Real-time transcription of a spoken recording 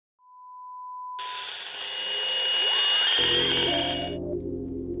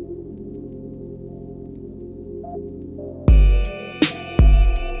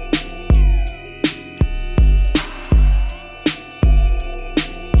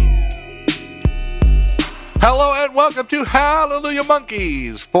Hello and welcome to Hallelujah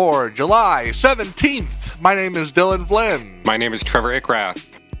Monkeys for July 17th. My name is Dylan Flynn. My name is Trevor Ickrath.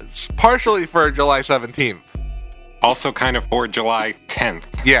 It's partially for July 17th. Also kind of for July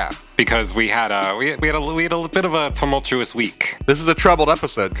 10th. Yeah. Because we had a bit of a tumultuous week. This is a troubled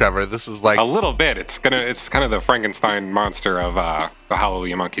episode, Trevor. This is like a little bit. It's kind of the Frankenstein monster of the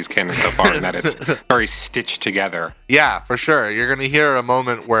Hallelujah Monkeys canon so far, in that it's very stitched together. Yeah, for sure. You're gonna hear a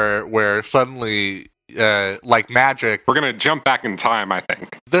moment where suddenly, like magic, we're gonna jump back in time. I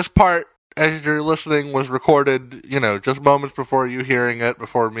think this part, as you're listening, was recorded, just moments before you hearing it,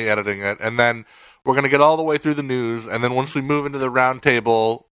 before me editing it, and then we're gonna get all the way through the news, and then once we move into the round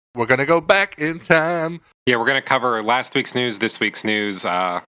table, we're going to go back in time. Yeah, we're going to cover last week's news, this week's news,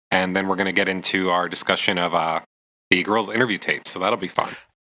 and then we're going to get into our discussion of the girls' interview tapes, so that'll be fun.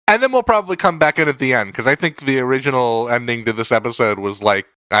 And then we'll probably come back in at the end, because I think the original ending to this episode was like,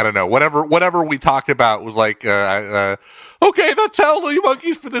 I don't know, whatever we talked about was like, okay, that's Hallelujah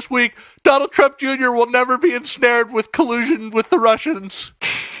Monkeys for this week. Donald Trump Jr. will never be ensnared with collusion with the Russians.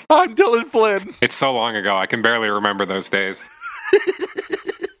 I'm Dylan Flynn. It's so long ago, I can barely remember those days.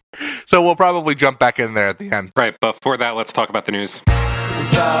 So we'll probably jump back in there at the end. Right, before that, let's talk about the news.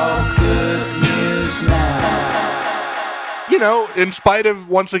 It's all good news now. In spite of,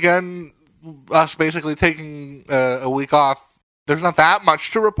 once again, us basically taking a week off, there's not that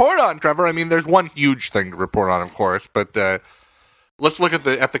much to report on, Trevor. I mean, there's one huge thing to report on, of course, but let's look at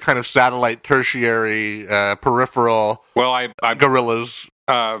the kind of satellite, tertiary, peripheral gorillas.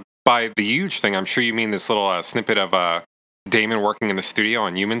 By the huge thing, I'm sure you mean this little snippet of Damon working in the studio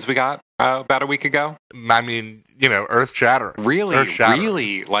on Humans we got about a week ago. I mean, earth-shattering.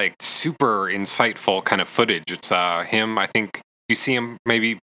 Really, like, super insightful kind of footage. It's him, I think you see him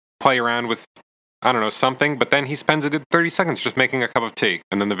maybe play around with, I don't know, something, but then he spends a good 30 seconds just making a cup of tea,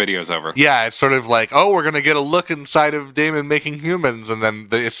 and then the video's over. Yeah, it's sort of like, we're going to get a look inside of Damon making humans, and then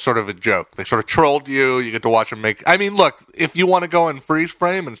it's sort of a joke. They sort of trolled you, you get to watch him make... I mean, look, if you want to go in freeze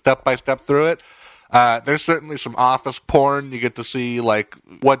frame and step-by-step through it, there's certainly some office porn. You get to see like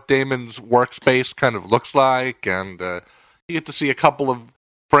what Damon's workspace kind of looks like, and you get to see a couple of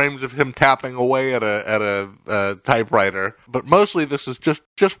frames of him tapping away at a typewriter. But mostly, this is just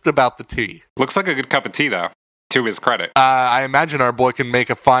about the tea. Looks like a good cup of tea, though. To his credit, I imagine our boy can make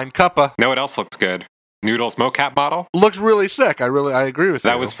a fine cuppa. Know what else looked good? Noodles mocap model looks really sick. I agree with you.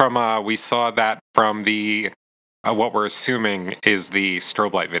 That was from we saw that from the. What we're assuming is the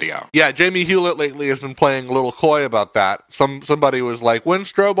strobe light video. Yeah, Jamie Hewlett lately has been playing a little coy about that. Somebody was like,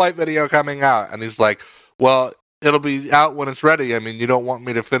 when's strobe light video coming out? And he's like, well, it'll be out when it's ready. I mean, you don't want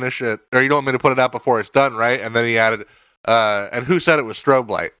me to finish it, or you don't want me to put it out before it's done, right? And then he added, and who said it was strobe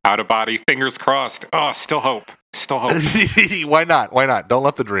light? Out of body, fingers crossed. Oh, still hope. Why not? Don't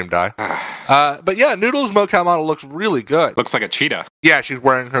let the dream die. But yeah, Noodle's mocap model looks really good. Looks like a cheetah. Yeah, she's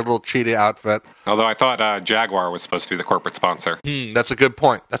wearing her little cheetah outfit. Although I thought Jaguar was supposed to be the corporate sponsor. That's a good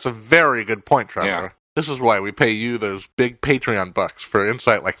point. That's a very good point, Trevor. Yeah. This is why we pay you those big Patreon bucks for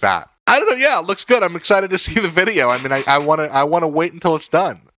insight like that. I don't know. Yeah, it looks good. I'm excited to see the video. I mean, I want to wait until it's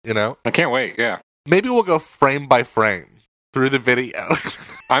done. I can't wait. Yeah. Maybe we'll go frame by frame through the video.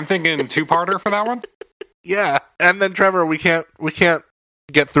 I'm thinking two-parter for that one. Yeah, and then Trevor, we can't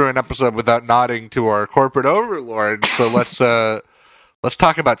get through an episode without nodding to our corporate overlord. So let's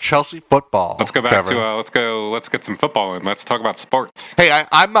talk about Chelsea football. Let's go back to let's get some football in. Let's talk about sports. Hey,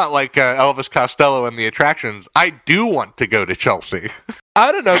 I'm not like Elvis Costello in the attractions. I do want to go to Chelsea.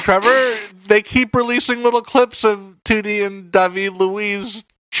 I don't know, Trevor. They keep releasing little clips of Tootie and David Luiz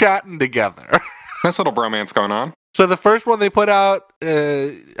chatting together. Nice little bromance going on. So the first one they put out,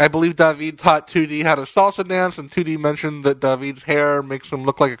 I believe David taught Tootie how to salsa dance, and Tootie mentioned that David's hair makes him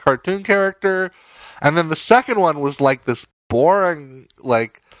look like a cartoon character. And then the second one was like this boring,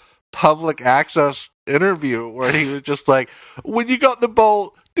 like, public access interview where he was just like, when you got the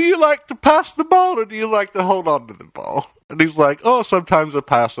ball, do you like to pass the ball or do you like to hold on to the ball? And he's like, sometimes I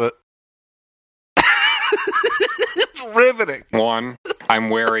pass it. It's riveting. One, I'm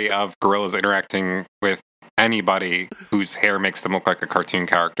wary of gorillas interacting with anybody whose hair makes them look like a cartoon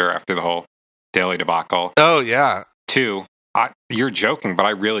character after the whole Daily debacle. Oh, yeah. Two, you're joking, but I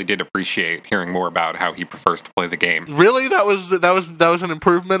really did appreciate hearing more about how he prefers to play the game. Really? That was an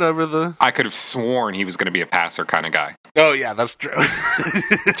improvement over the... I could have sworn he was going to be a passer kind of guy. Oh, yeah, that's true.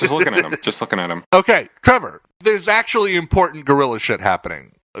 Just looking at him. Okay, Trevor, there's actually important gorilla shit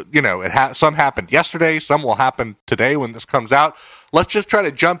happening some happened yesterday, some will happen today when this comes out. Let's just try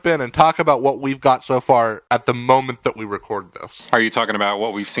to jump in and talk about what we've got so far at the moment that we record this. Are you talking about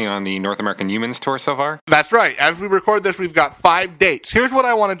what we've seen on the North American Humans tour so far? That's right. As we record this, we've got 5 dates. Here's what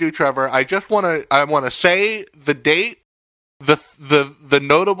I want to do, Trevor. I want to say the date, the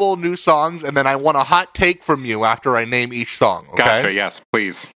notable new songs, and then I want a hot take from you after I name each song. Okay? Gotcha. Yes,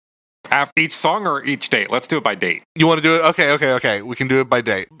 please. Each song or each date? Let's do it by date. You want to do it? Okay. We can do it by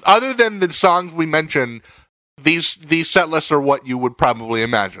date. Other than the songs we mentioned, these set lists are what you would probably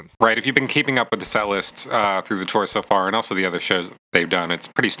imagine. Right. If you've been keeping up with the set lists through the tour so far, and also the other shows they've done, it's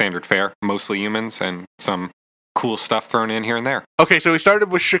pretty standard fare. Mostly Humans and some cool stuff thrown in here and there. Okay, so we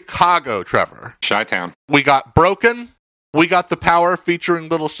started with Chicago, Trevor. Chi-Town. We got Broken. We got The Power featuring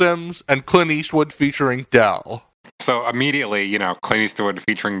Little Sims and Clint Eastwood featuring Dell. So immediately, Clint Eastwood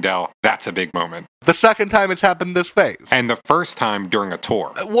featuring Dell, that's a big moment. The second time it's happened this phase. And the first time during a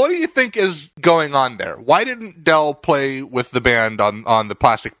tour. What do you think is going on there? Why didn't Dell play with the band on the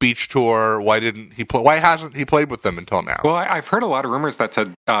Plastic Beach tour? Why hasn't he played with them until now? Well, I've heard a lot of rumors that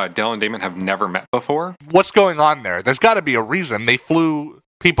said Dell and Damon have never met before. What's going on there? There's got to be a reason. They flew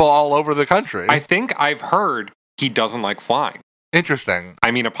people all over the country. I think I've heard he doesn't like flying. Interesting.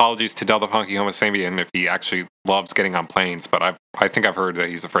 I mean, apologies to Del the Funky Homo Sapien if he actually loves getting on planes, but I think I've heard that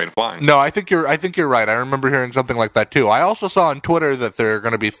he's afraid of flying. No, I think you're right. I remember hearing something like that too. I also saw on Twitter that there are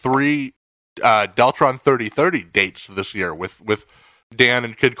going to be 3 Deltron 3030 dates this year with Dan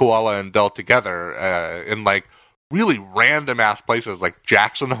and Kid Koala and Del together in like really random ass places. Like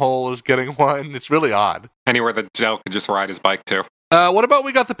Jackson Hole is getting one. It's really odd. Anywhere that Del could just ride his bike to. What about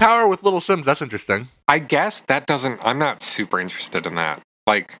we got The Power with Little Sims? That's interesting. I guess that doesn't... I'm not super interested in that.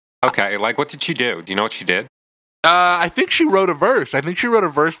 What did she do? Do you know what she did? I think she wrote a verse. I think she wrote a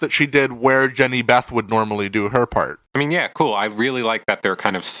verse that she did where Jenny Beth would normally do her part. I mean, yeah, cool. I really like that they're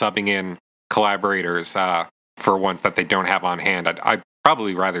kind of subbing in collaborators for ones that they don't have on hand. I'd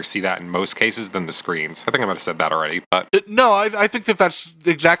probably rather see that in most cases than the screens. I think I might have said that already, but... No, I think that's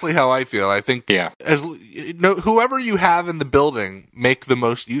exactly how I feel. I think whoever you have in the building, make the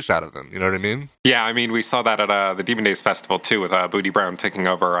most use out of them. You know what I mean? Yeah, I mean, we saw that at the Demon Days Festival, too, with Booty Brown taking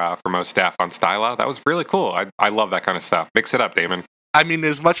over for most staff on Styla. That was really cool. I love that kind of stuff. Mix it up, Damon. I mean,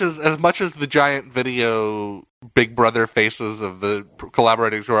 as much as the giant video Big Brother faces of the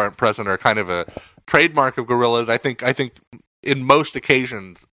collaborators who aren't present are kind of a trademark of Gorillaz, I think in most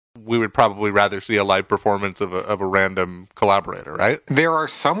occasions, we would probably rather see a live performance of a random collaborator, right? There are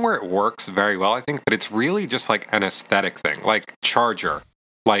some where it works very well, I think, but it's really just like an aesthetic thing. Like Charger,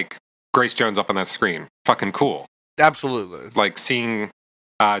 like Grace Jones up on that screen. Fucking cool. Absolutely. Like seeing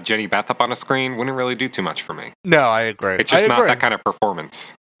Jenny Beth up on a screen wouldn't really do too much for me. No, I agree. It's just not that kind of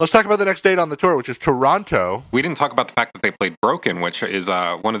performance. Let's talk about the next date on the tour, which is Toronto. We didn't talk about the fact that they played Broken, which is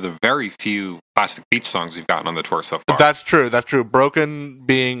one of the very few Plastic Beach songs we've gotten on the tour so far. That's true. Broken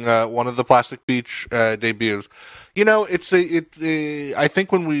being one of the Plastic Beach debuts. You know, I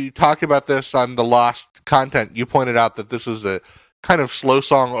think when we talk about this on the Lost content, you pointed out that this is a kind of slow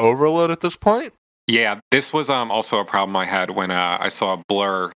song overload at this point. Yeah, this was also a problem I had when I saw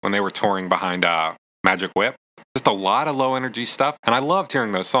Blur when they were touring behind Magic Whip. Just a lot of low energy stuff, and I loved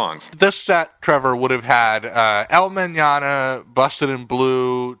hearing those songs. This set, Trevor, would have had El Mañana, Busted in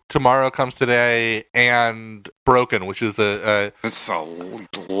Blue, Tomorrow Comes Today, and Broken, which is It's a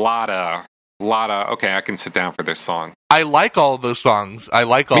lot of. Okay, I can sit down for this song. I like all of those songs. Of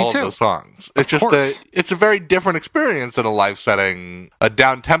those songs. It's just it's a very different experience in a live setting, a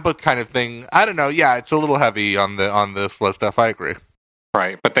down tempo kind of thing. I don't know. Yeah, it's a little heavy on the slow stuff. I agree.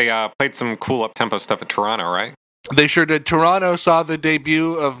 Right, but they played some cool up-tempo stuff at Toronto, right? They sure did. Toronto saw the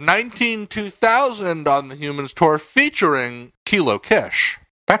debut of 192000 on the Humans tour featuring Kilo Kish.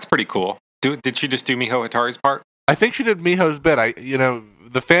 That's pretty cool. Did she just do Miho Hatari's part? I think she did Miho's bit.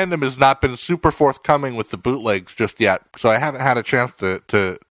 The fandom has not been super forthcoming with the bootlegs just yet, so I haven't had a chance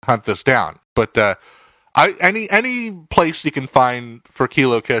to hunt this down. But any place you can find for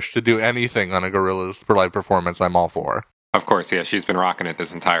Kilo Kish to do anything on a Gorillaz for live performance, I'm all for. Of course, yeah, she's been rocking it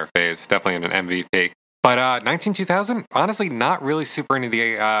this entire phase. Definitely an MVP. But 192000, honestly, not really super into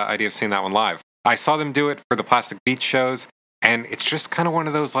the idea of seeing that one live. I saw them do it for the Plastic Beach shows, and it's just kind of one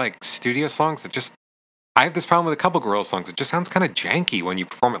of those like studio songs that just... I have this problem with a couple Gorillaz songs. It just sounds kind of janky when you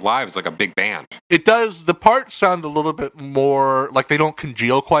perform it live as like a big band. It does. The parts sound a little bit more like they don't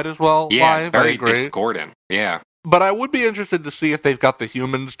congeal quite as well yeah, live. it's very discordant. Yeah. But I would be interested to see if they've got the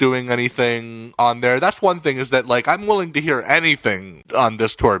Humans doing anything on there. That's one thing, is that, like, I'm willing to hear anything on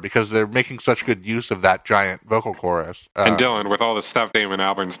this tour because they're making such good use of that giant vocal chorus. And Dylan, with all the stuff Damon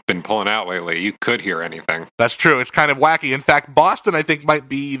Albarn's been pulling out lately, you could hear anything. That's true. It's kind of wacky. In fact, Boston, I think, might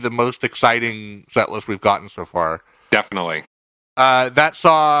be the most exciting set list we've gotten so far. Definitely. That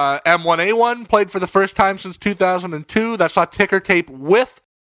saw M1A1 played for the first time since 2002. That saw Ticker Tape with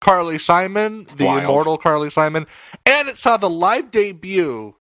Carly Simon, the Wild. immortal Carly Simon. And it saw the live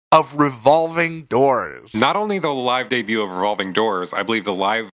debut of Revolving Doors. Not only the live debut of Revolving Doors, I believe the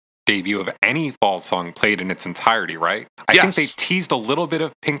live debut of any fall song played in its entirety, right? I think they teased a little bit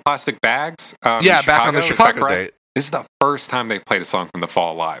of Pink Plastic Bags. Back on the Chicago date. This is the first time they've played a song from the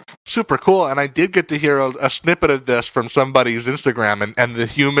fall live. Super cool. And I did get to hear a snippet of this from somebody's Instagram, and the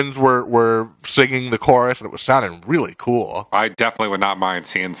Humans were singing the chorus, and it was sounding really cool. I definitely would not mind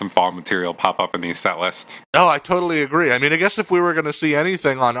seeing some fall material pop up in these set lists. Oh, I totally agree. I mean, I guess if we were going to see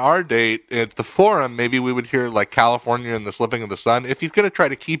anything on our date at the Forum, maybe we would hear, like, California and the Slipping of the Sun. If you're going to try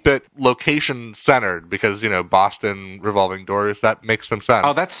to keep it location-centered, because, Boston, Revolving Doors, that makes some sense.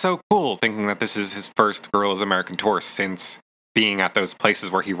 Oh, that's so cool, thinking that this is his first Gorillaz American tour since being at those places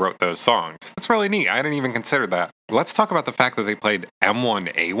where he wrote those songs. That's really neat. I didn't even consider that. Let's talk about the fact that they played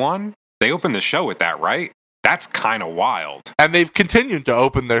M1A1. They opened the show with that, right? That's kind of wild. And they've continued to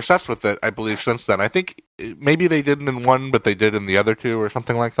open their sets with it, I believe, since then. I think maybe they didn't in one, but they did in the other two or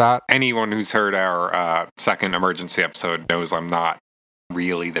something like that. Anyone who's heard our second emergency episode knows I'm not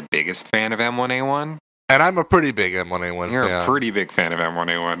really the biggest fan of M1A1. And I'm a pretty big M1A1 You're fan. a pretty big fan of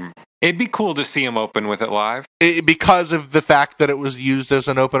M1A1. It'd be cool to see him open with it live. Because of the fact that it was used as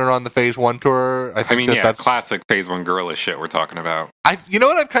an opener on the Phase 1 tour. I think that's classic Phase 1 Gorilla shit we're talking about. You know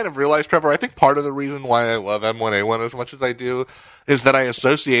what I've kind of realized, Trevor? I think part of the reason why I love M1A1 as much as I do is that I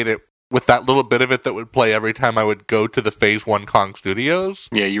associate it with that little bit of it that would play every time I would go to the Phase 1 Kong Studios.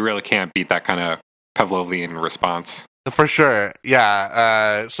 Yeah, you really can't beat that kind of Pavlovian response. For sure,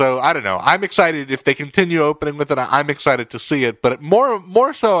 yeah. So I don't know. I'm excited if they continue opening with it. I'm excited to see it, but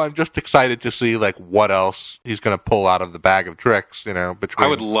more so, I'm just excited to see like what else he's going to pull out of the bag of tricks. Between I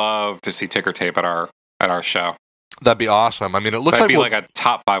would love to see Ticker Tape at our show. That'd be awesome. I mean, it looks That'd like be like a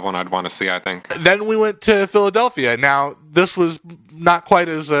top 5 one I'd want to see. I think. Then we went to Philadelphia. Now this was not quite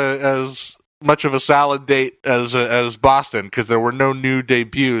as much of a salad date as Boston, because there were no new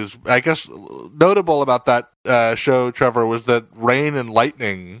debuts. I guess notable about that show, Trevor, was that Rain and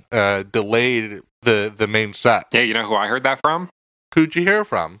Lightning delayed the main set. Yeah, you know who I heard that from? Who'd you hear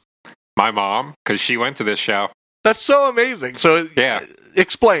from? My mom, because she went to this show. That's so amazing. So yeah.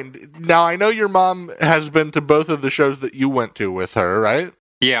 Explain. Now, I know your mom has been to both of the shows that you went to with her, right?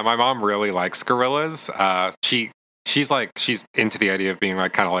 Yeah, my mom really likes Gorillaz. She's into the idea of being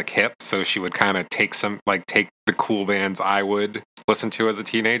like kind of like hip, so she would kind of take the cool bands I would listen to as a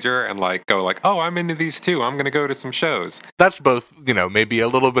teenager and like go like, oh, I'm into these too. I'm gonna go to some shows. That's both, maybe a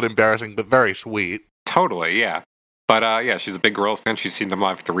little bit embarrassing, but very sweet. Totally, yeah. But yeah, she's a big Gorillaz fan. She's seen them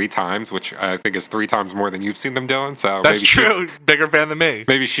live 3 times, which I think is 3 times more than you've seen them, Dylan. So that's true. Bigger fan than me.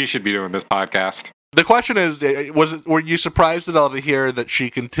 Maybe she should be doing this podcast. The question is, were you surprised at all to hear that she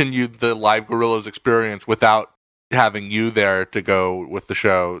continued the live Gorillaz experience without having you there to go with the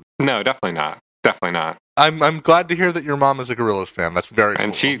show? No, definitely not. Definitely not. I'm glad to hear that your mom is a Gorillaz fan. That's very cool.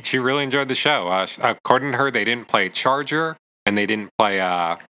 And she really enjoyed the show. According to her, they didn't play Charger and they didn't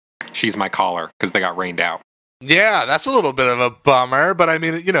play She's My Caller because they got rained out. Yeah, that's a little bit of a bummer, but I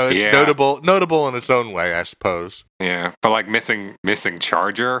mean, it's notable in its own way, I suppose. Yeah, but like missing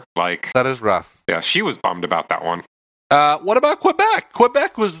Charger, like that is rough. Yeah, she was bummed about that one. What about Quebec?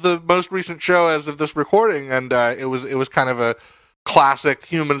 Quebec was the most recent show as of this recording, and it was kind of a classic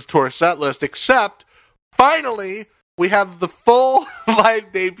Humans tour set list. Except, finally, we have the full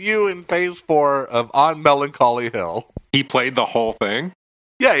live debut in Phase 4 of On Melancholy Hill. He played the whole thing.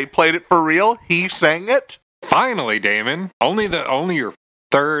 Yeah, he played it for real. He sang it. Finally, Damon. Only your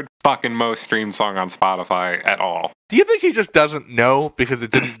 3rd fucking most streamed song on Spotify at all. Do you think he just doesn't know because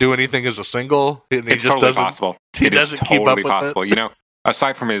it didn't do anything as a single? It's totally possible. He doesn't keep up with possible. It?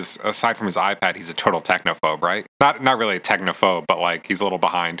 Aside from his iPad, he's a total technophobe, right? Not really a technophobe, but like he's a little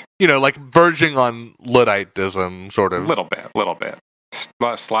behind. Like verging on Ludditism, sort of. Little bit.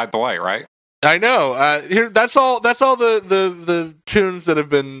 Slide the light, right? I know. That's all the tunes that have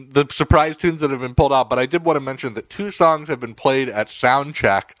been, the surprise tunes that have been pulled out. But I did want to mention that 2 songs have been played at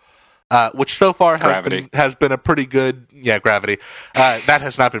Soundcheck, which so far has been a pretty good. Yeah, Gravity. That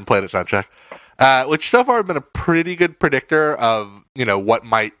has not been played at Soundcheck, which so far have been a pretty good predictor of what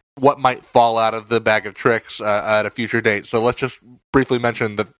might fall out of the bag of tricks at a future date. So let's just briefly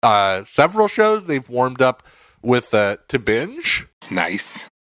mention that several shows they've warmed up with To Binge, Nice.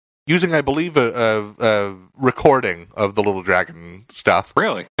 using, I believe, a recording of the Little Dragon stuff.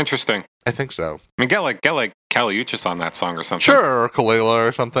 Really interesting. I think so. I mean, get like Kaliuchis on that song or something. Sure, or Kalila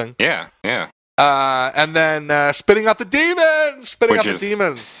or something. Yeah. And then Spitting Out the Demons! Which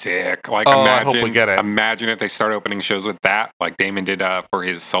is sick. Like, Oh, imagine, I hope we get it. Imagine if they start opening shows with that, like Damon did for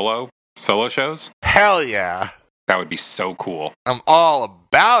his solo shows. Hell yeah. That would be so cool. I'm all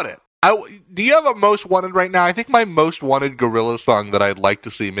about it. Do you have a most wanted right now? I think my most wanted Gorillaz song that I'd like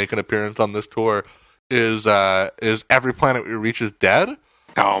to see make an appearance on this tour is Every Planet We Reach Is Dead.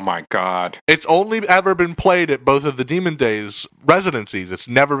 Oh my god. It's only ever been played at both of the Demon Days residencies. It's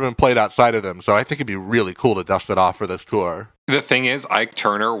never been played outside of them, so I think it'd be really cool to dust it off for this tour. The thing is, Ike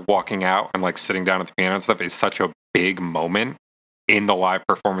Turner walking out and like sitting down at the piano and stuff is such a big moment in the live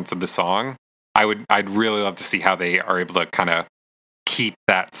performance of the song. I'd really love to see how they are able to kind of keep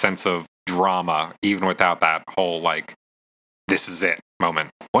that sense of drama even without that whole like this is it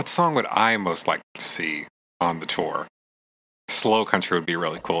moment. What song would I most like to see on the tour? Slow Country would be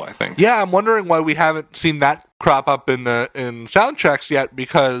really cool, I think. Yeah, I'm wondering why we haven't seen that crop up in sound checks yet,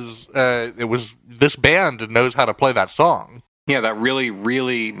 because it was this band knows how to play that song. Yeah, that really,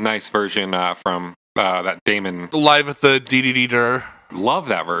 really nice version from that Damon. Live at the DDD. Love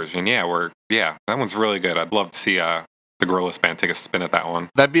that version. Yeah, that one's really good. I'd love to see the Gorillaz band take a spin at that one.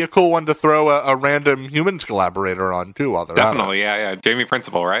 That'd be a cool one to throw a random Humans collaborator on too while they're Definitely, yeah. Jamie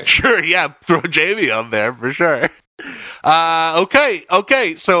Principle, right? Sure, yeah. Throw Jamie on there for sure.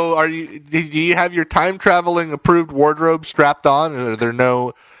 Okay. So, do you have your time traveling approved wardrobe strapped on? Are there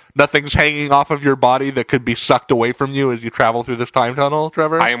nothing's hanging off of your body that could be sucked away from you as you travel through this time tunnel,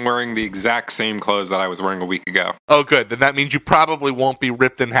 Trevor? I am wearing the exact same clothes that I was wearing a week ago. Oh, good. Then that means you probably won't be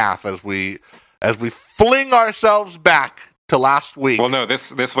ripped in half as we fling ourselves back to last week. Well, no,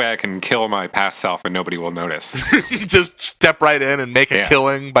 this way I can kill my past self and nobody will notice. Just step right in and make a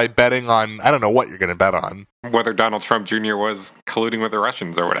killing by betting on, I don't know what you're going to bet on. Whether Donald Trump Jr. was colluding with the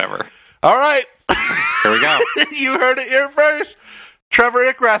Russians or whatever. All right. Here we go. You heard it here first. Trevor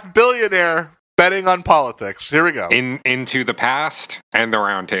Ickrath, billionaire, betting on politics. Here we go. Into the past and the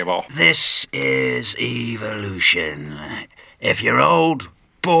round table. This is evolution. If you're old,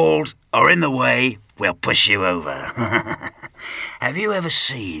 bald, or in the way, we'll push you over. Have you ever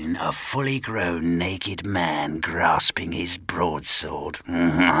seen a fully grown naked man grasping his broadsword?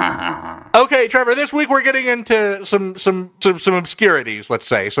 Okay, Trevor, this week we're getting into some obscurities, let's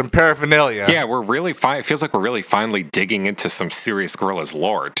say, some paraphernalia. Yeah, we're really it feels like we're really finally digging into some serious Gorillaz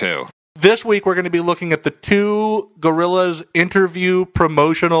lore, too. This week we're going to be looking at the 2 Gorillaz interview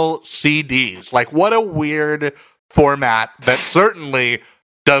promotional CDs. Like, what a weird format that certainly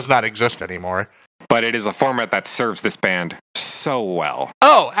does not exist anymore. But it is a format that serves this band so well.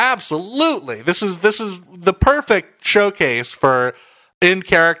 Oh, absolutely. This is the perfect showcase for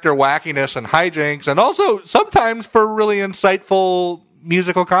in-character wackiness and hijinks, and also sometimes for really insightful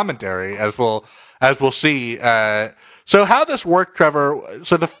musical commentary, as we'll see. So how this worked, Trevor,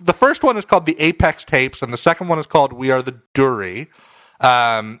 so the first one is called the Apex Tapes, and the second one is called We Are the Dury.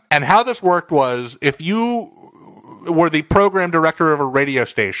 And how this worked was, if you were the program director of a radio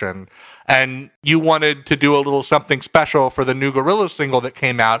station and you wanted to do a little something special for the new Gorillaz single that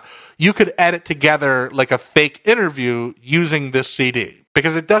came out, you could edit together like a fake interview using this CD,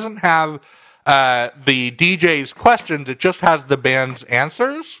 because it doesn't have the DJ's questions, it just has the band's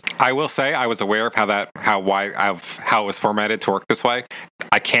answers. I will say I was aware of how it was formatted to work this way.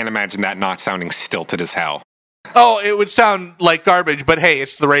 I can't imagine that not sounding stilted as hell. Oh, it would sound like garbage, but hey,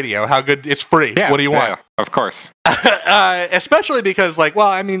 it's the radio. How good? It's free. Yeah, what do you want? Yeah, of course. Especially because,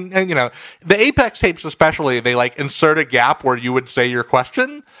 the Apex Tapes especially, they insert a gap where you would say your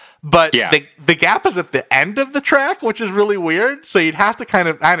question, but the gap is at the end of the track, which is really weird. So you'd have to kind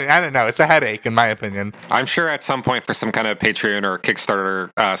of, I don't know, it's a headache in my opinion. I'm sure at some point for some kind of Patreon or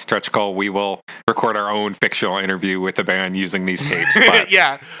Kickstarter stretch goal, we will record our own fictional interview with the band using these tapes. But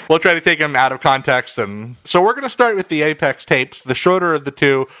yeah, we'll try to take them out of context. And so we're going to start with the Apex Tapes, the shorter of the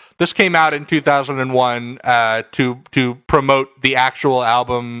 2. This came out in 2001 to promote the actual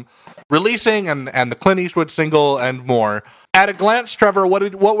album releasing and the Clint Eastwood single and more. At a glance, Trevor, what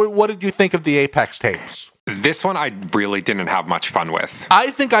did you think of the Apex Tapes? This one I really didn't have much fun with.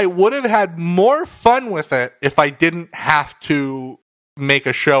 I think I would have had more fun with it if I didn't have to make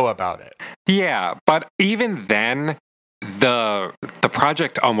a show about it. Yeah, but even then, the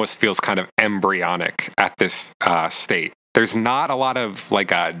project almost feels kind of embryonic at this state. There's not a lot of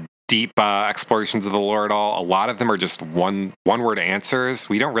deep explorations of the lore at all. A lot of them are just one word answers.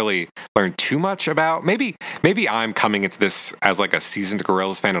 We don't really learn too much about. Maybe I'm coming into this as like a seasoned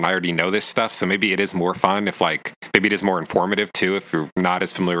Gorillaz fan and I already know this stuff. So maybe it is more fun if like maybe it is more informative too if you're not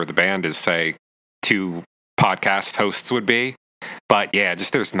as familiar with the band as say two podcast hosts would be. But yeah,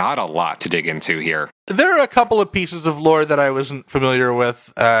 just there's not a lot to dig into here. There are a couple of pieces of lore that I wasn't familiar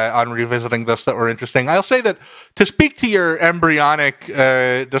with on revisiting this that were interesting. I'll say that to speak to your embryonic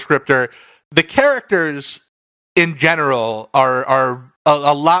descriptor, the characters in general are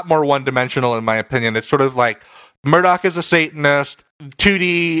a lot more one-dimensional in my opinion. It's sort of like Murdoch is a Satanist,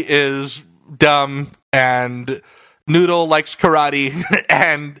 2D is dumb, and Noodle likes karate,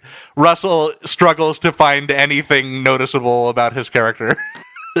 and Russell struggles to find anything noticeable about his character.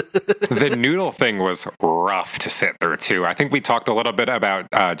 The Noodle thing was rough to sit through, too. I think we talked a little bit about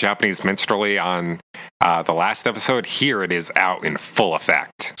Japanese minstrelsy on the last episode. Here it is out in full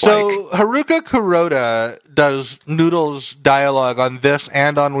effect. So Haruka Kuroda does Noodle's dialogue on this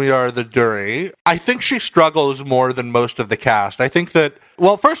and on We Are the Duri. I think she struggles more than most of the cast. I think that,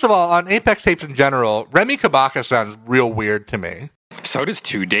 well, first of all, on Apex Tapes in general, Remy Kabaka sounds real weird to me. So does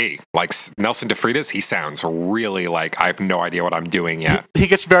 2D. Like Nelson DeFreitas, he sounds really like I have no idea what I'm doing yet. He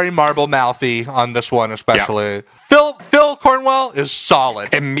gets very marble mouthy on this one, especially. Yeah. Phil Cornwell is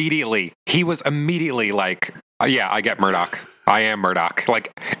solid. Immediately, he was immediately like, yeah, I get Murdoch. I am Murdoch.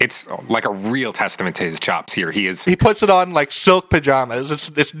 Like it's like a real testament to his chops here. He puts it on like silk pajamas.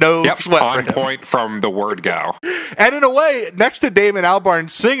 It's no sweat. On point from the word go. And in a way, next to Damon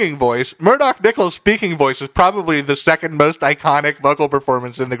Albarn's singing voice, Murdoch Nichols' speaking voice is probably the second most iconic vocal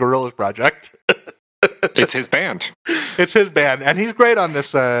performance in the Gorillaz project. It's his band. It's his band, and he's great on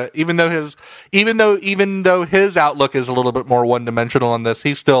this. Even though his outlook is a little bit more one dimensional on this,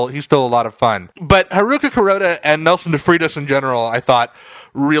 he's still a lot of fun. But Haruka Kuroda and Nelson DeFreitas in general, I thought,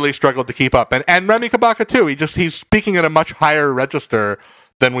 really struggled to keep up, and Remy Kabaka too. He's speaking at a much higher register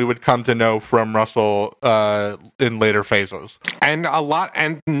than we would come to know from Russell in later phases. And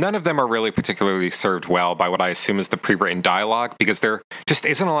none of them are really particularly served well by what I assume is the pre-written dialogue, because there just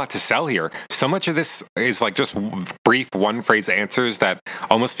isn't a lot to sell here. So much of this is like just brief one-phrase answers that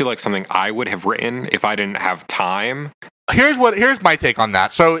almost feel like something I would have written if I didn't have time. Here's my take on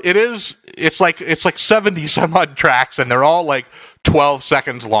that. So it's like 70 some odd tracks, and they're all like 12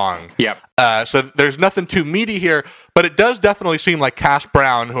 seconds long. Yep. So there's nothing too meaty here, but it does definitely seem like Cass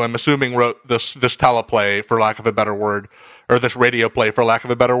Brown, who I'm assuming wrote this teleplay, for lack of a better word, or this radio play, for lack of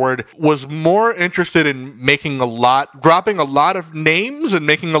a better word, was more interested in dropping a lot of names and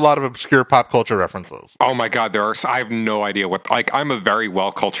making a lot of obscure pop culture references. Oh my God, I have no idea I'm a very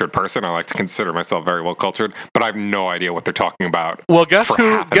well-cultured person. I like to consider myself very well-cultured, but I have no idea what they're talking about. Well, guess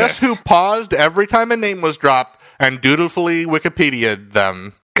who paused every time a name was dropped and dutifully Wikipedia'd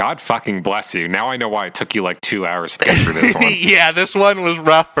them? God fucking bless you. Now I know why it took you like 2 hours to get through this one. Yeah, this one was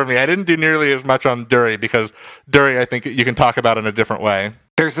rough for me. I didn't do nearly as much on Duri, because Duri, I think you can talk about in a different way.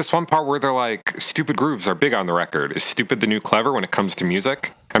 There's this one part where they're like, stupid grooves are big on the record. Is stupid the new clever when it comes to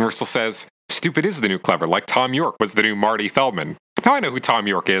music? And Russell says, stupid is the new clever, like Tom York was the new Marty Feldman. Now I know who Tom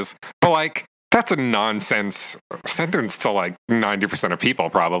York is, but like, that's a nonsense sentence to like 90% of people,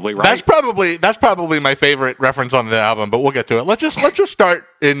 probably, right? That's probably my favorite reference on the album, but we'll get to it. Let's just start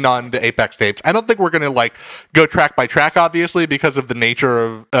in on the Apex Tapes. I don't think we're gonna like go track by track, obviously, because of the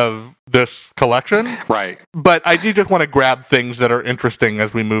nature of this collection. Right. But I do just want to grab things that are interesting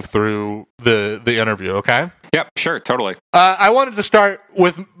as we move through the interview, okay? Yep, sure, totally. I wanted to start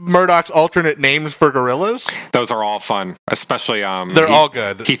with Murdoch's alternate names for Gorillaz. Those are all fun, especially they're all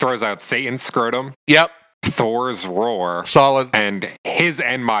good. He throws out Satan's scrotum. Yep. Thor's roar. Solid. And his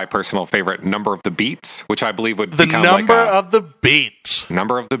and my personal favorite, Number of the Beats, which I believe would become Number of the Beats.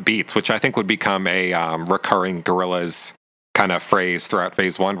 Number of the Beats, which I think would become a recurring Gorillaz kind of phrase throughout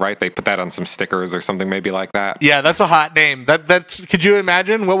phase one, right? They put that on some stickers or something maybe like that. Yeah, that's a hot name. That's could you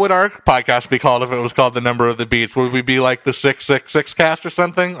imagine what would our podcast be called if it was called The Number of the Beats? Would we be like the 666 cast or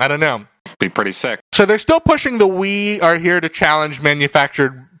something? I don't know. Be pretty sick. So they're still pushing the "we are here to challenge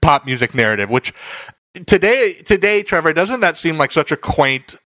manufactured pop music" narrative, which today, Trevor, doesn't that seem like such a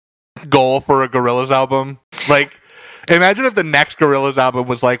quaint goal for a Gorillaz album? Like, imagine if the next Gorillaz album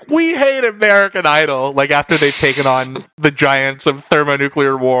was like, we hate American Idol, like after they've taken on the giants of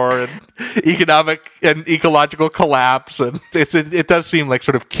thermonuclear war and economic and ecological collapse. And it does seem like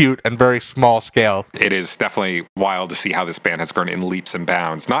sort of cute and very small scale. It is definitely wild to see how this band has grown in leaps and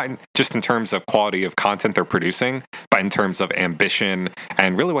bounds, not just in terms of quality of content they're producing, but in terms of ambition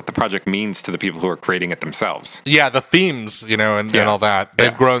and really what the project means to the people who are creating it themselves. Yeah, the themes, and all that.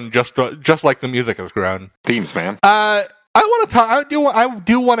 They've grown just like the music has grown. Themes, man. I want to talk. I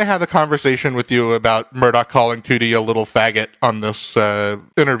do want to have a conversation with you about Murdoch calling 2D a little faggot on this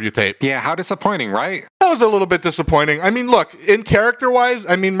interview tape. Yeah, how disappointing, right? That was a little bit disappointing. I mean, look, in character-wise,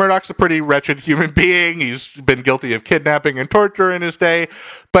 I mean, Murdoch's a pretty wretched human being. He's been guilty of kidnapping and torture in his day.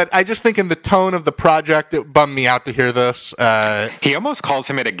 But I just think in the tone of the project, it bummed me out to hear this. He almost calls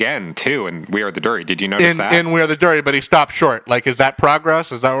him it again, too, in We Are the Dury. Did you notice that? In We Are the Dury, but he stopped short. Like, is that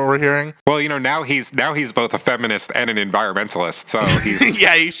progress? Is that what we're hearing? Well, now he's both a feminist and an environmentalist, so he's...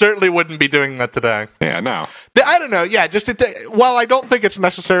 Yeah, he certainly wouldn't be doing that today. Yeah, no. I don't know. Yeah, while I don't think it's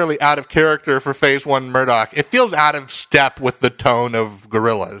necessarily out of character for Phase 1 Murdoch, it feels out of step with the tone of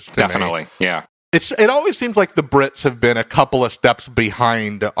Gorillaz to Definitely, me. yeah. It always seems like the Brits have been a couple of steps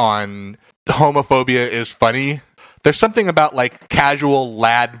behind on homophobia is funny. There's something about, like, casual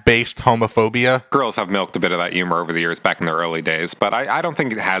lad-based homophobia. Girls have milked a bit of that humor over the years back in their early days, but I don't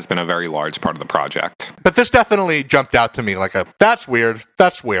think it has been a very large part of the project. But this definitely jumped out to me like that's weird.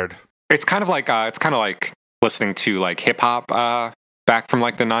 That's weird. It's kind of like listening to, like, hip-hop back from,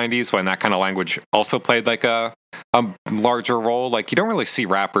 like, the 90s when that kind of language also played, like, a larger role. Like, you don't really see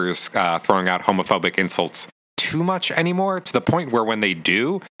rappers throwing out homophobic insults too much anymore, to the point where when they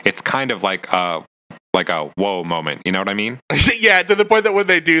do, it's kind of like a whoa moment. You know what I mean? Yeah, to the point that when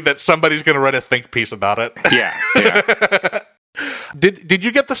they do, that somebody's going to write a think piece about it. Yeah. Did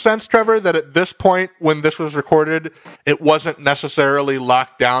you get the sense, Trevor, that at this point, when this was recorded, it wasn't necessarily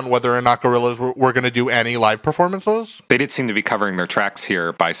locked down whether or not Gorillaz were going to do any live performances? They did seem to be covering their tracks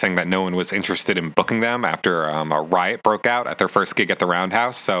here by saying that no one was interested in booking them after a riot broke out at their first gig at the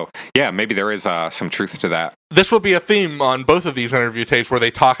Roundhouse. So, yeah, maybe there is some truth to that. This will be a theme on both of these interview tapes where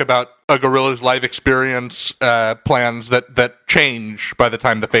they talk about a Gorillaz live experience plans that change by the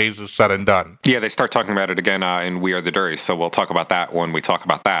time the phase is said and done. Yeah, they start talking about it again in We Are the Dury, so we'll talk about that when we talk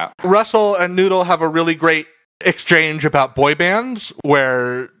about that. Russell and Noodle have a really great exchange about boy bands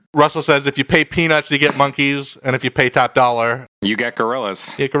where Russell says if you pay peanuts, you get monkeys, and if you pay top dollar, you get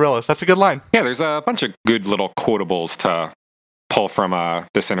Gorillaz. You get Gorillaz. That's a good line. Yeah, there's a bunch of good little quotables to pull from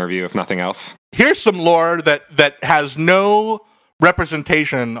this interview, if nothing else. Here's some lore that has no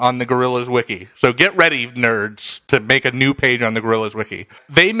representation on the Gorillaz wiki. So get ready, nerds, to make a new page on the Gorillaz wiki.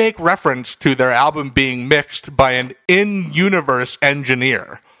 They make reference to their album being mixed by an in-universe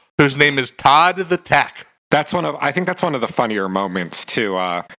engineer whose name is Todd the Tech. I think that's one of the funnier moments too.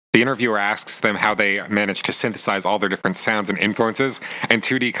 The interviewer asks them how they managed to synthesize all their different sounds and influences, and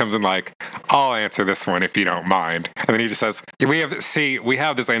 2D comes in like, I'll answer this one if you don't mind. And then he just says, we have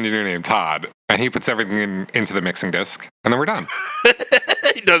this engineer named Todd, and he puts everything into the mixing disc, and then we're done.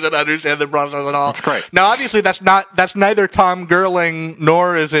 He doesn't understand the process at all. That's great. Now, obviously, that's neither Tom Gerling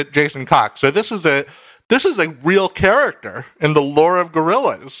nor is it Jason Cox. So this is a real character in the lore of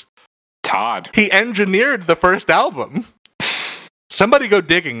Gorillaz. Todd. He engineered the first album. Somebody go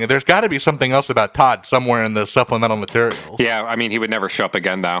digging. There's got to be something else about Todd somewhere in the supplemental materials. Yeah, I mean, he would never show up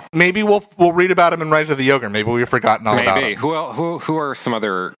again, though. Maybe we'll read about him in Rise of the Ogre. Maybe we've forgotten all about him. Maybe. Who are some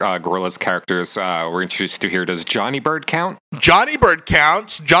other Gorillaz characters we're introduced to here? Does Johnny Bird count? Johnny Bird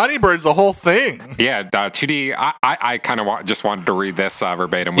counts. Johnny Bird's the whole thing. Yeah, 2D, I kind of just wanted to read this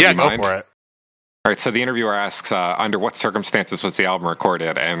verbatim. Would yeah, you mind? Go for it. All right, so the interviewer asks, under what circumstances was the album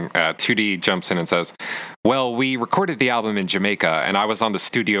recorded? And 2D jumps in and says, well, we recorded the album in Jamaica, and I was on the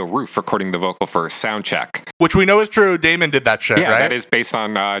studio roof recording the vocal for Soundcheck. Which we know is true. Damon did that shit, yeah, right? That is based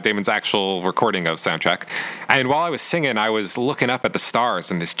on Damon's actual recording of Soundcheck. And while I was singing, I was looking up at the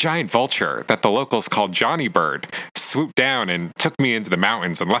stars, and this giant vulture that the locals called Johnny Bird swooped down and took me into the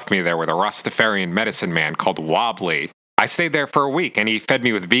mountains and left me there with a Rastafarian medicine man called Wobbly. I stayed there for a week, and he fed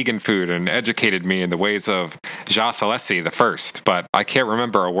me with vegan food and educated me in the ways of Jah Selassie the First, but I can't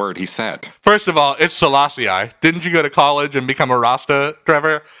remember a word he said. First of all, it's Selassie. Didn't you go to college and become a Rasta,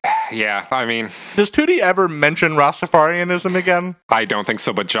 Trevor? Yeah, I mean... Does 2D ever mention Rastafarianism again? I don't think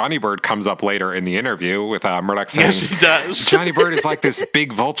so, but Johnny Bird comes up later in the interview with Murdoch saying... Yes, he does. Johnny Bird is like this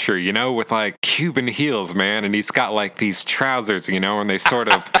big vulture, with like Cuban heels, man, and he's got like these trousers, and they sort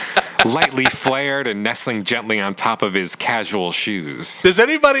of lightly flared and nestling gently on top of his casual shoes. Has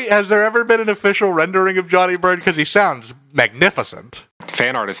there ever been an official rendering of Johnny Bird? Because he sounds magnificent.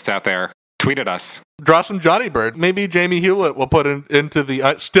 Fan artists out there, tweet at us. Draw some Johnny Bird. Maybe Jamie Hewlett will put into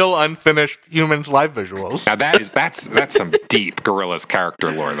the still unfinished Humans live visuals. Now that's some deep Gorillaz character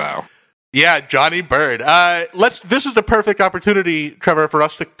lore, though. Yeah, Johnny Bird. This is the perfect opportunity, Trevor, for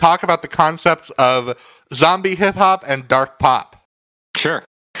us to talk about the concepts of zombie hip hop and dark pop. Sure.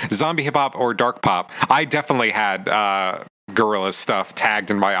 Zombie hip hop or dark pop. I definitely had Gorillaz stuff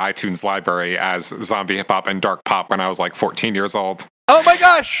tagged in my iTunes library as zombie hip hop and dark pop when I was like 14 years old. Oh my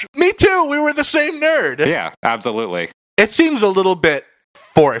gosh, me too. We were the same nerd. Yeah, absolutely. It seems a little bit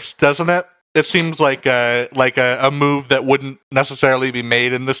forced, doesn't it? It seems like a move that wouldn't necessarily be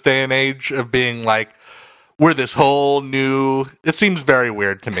made in this day and age of being like, we're this whole new. It seems very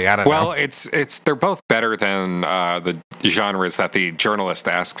weird to me. I don't know. Well, it's they're both better than the genres that the journalist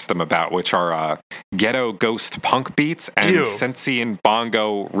asks them about, which are ghetto ghost punk beats and Ew. Sensi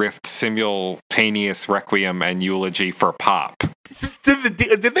bongo riffed simultaneous requiem and eulogy for pop. Did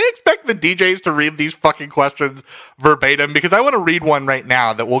they expect the DJs to read these fucking questions verbatim? Because I want to read one right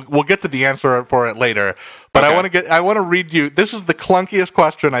now that we'll get to the answer for it later. But Okay. I want to read you. This is the clunkiest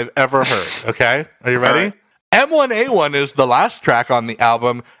question I've ever heard. Okay, are you ready? All right. M1A1 is the last track on the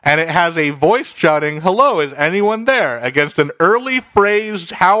album, and it has a voice shouting, "Hello, is anyone there?" against an early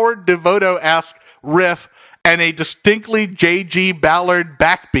phrased Howard Devoto-esque riff and a distinctly J.G. Ballard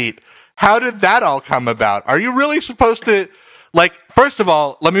backbeat. How did that all come about? Are you really supposed to, like, first of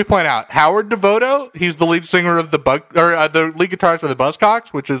all, let me point out, Howard Devoto, he's the lead singer of the lead guitarist of the Buzzcocks,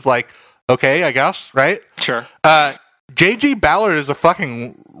 which is like, okay, I guess, right? Sure. J.G. Ballard is a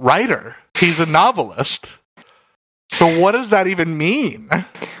fucking writer. He's a novelist. So what does that even mean?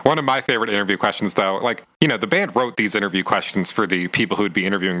 One of my favorite interview questions, though, like, the band wrote these interview questions for the people who'd be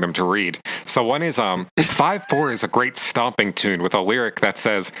interviewing them to read. So one is, 5-4 is a great stomping tune with a lyric that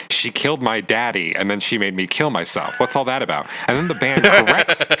says, "She killed my daddy, and then she made me kill myself." What's all that about? And then the band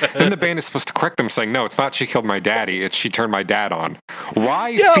then the band is supposed to correct them, saying, "No, it's not she killed my daddy, it's she turned my dad on."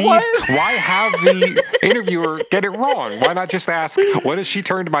 Why have the interviewer get it wrong? Why not just ask, what does "she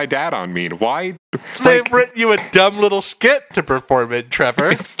turned my dad on" mean? Why? They've written you a dumb little skit to perform it, Trevor.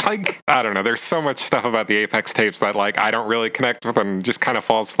 It's like, I don't know, there's so much stuff about the Apex tapes that, like, I don't really connect with and just kind of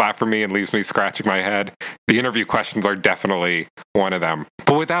falls flat for me and leaves me scratching my head. The interview questions are definitely one of them.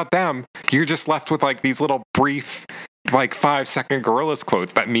 But without them, you're just left with, like, these little brief, like, 5-second Gorillaz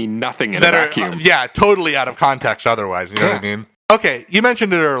quotes that mean nothing in a vacuum. Yeah, totally out of context otherwise, you know what I mean? Okay, you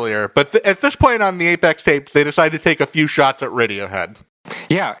mentioned it earlier, but at this point on the Apex tapes, they decided to take a few shots at Radiohead.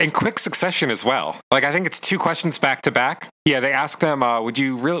 Yeah, in quick succession as well. Like, I think it's 2 questions back to back. Yeah, they ask them, would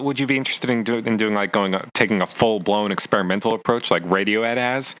you be interested in doing like taking a full blown experimental approach like Radiohead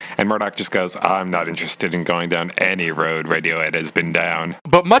has? And Murdoch just goes, "I'm not interested in going down any road Radiohead has been down."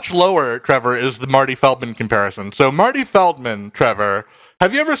 But much lower, Trevor, is the Marty Feldman comparison. So Marty Feldman, Trevor,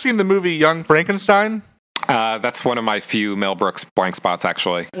 have you ever seen the movie Young Frankenstein? That's one of my few Mel Brooks blank spots,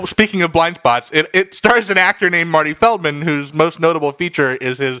 actually. Well, speaking of blind spots, it stars an actor named Marty Feldman, whose most notable feature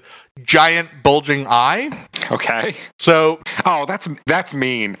is his giant bulging eye. Okay. So, oh, that's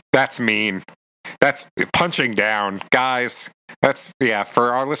mean. That's mean. That's punching down, guys. That's, yeah,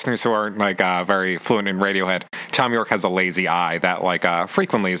 for our listeners who aren't like very fluent in Radiohead, Tom York has a lazy eye that like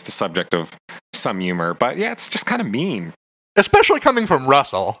frequently is the subject of some humor, but yeah, it's just kind of mean. Especially coming from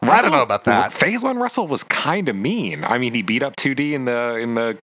Russell. I don't know about that. Phase One Russell was kind of mean. I mean, he beat up 2D in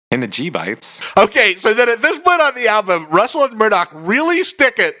the G-Bites. Okay, so then at this point on the album, Russell and Murdoch really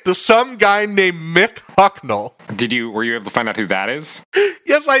stick it to some guy named Mick Hucknall. Were you able to find out who that is?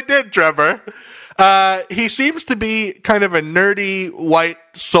 Yes, I did, Trevor. He seems to be kind of a nerdy white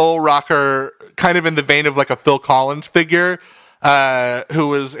soul rocker, kind of in the vein of like a Phil Collins figure, who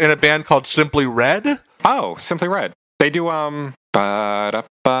was in a band called Simply Red. Oh, Simply Red. They do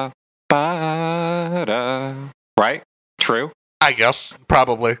ba-da-ba-ba-da. Right? True? I guess,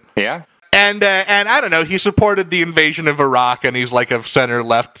 probably. Yeah. And I don't know, he supported the invasion of Iraq, and he's like a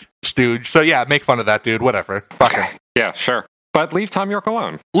center-left stooge. So yeah, make fun of that dude, whatever. Fuck him. Yeah, sure. But leave Tom York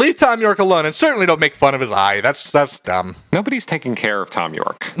alone. Leave Tom York alone, and certainly don't make fun of his eye. That's dumb. Nobody's taking care of Tom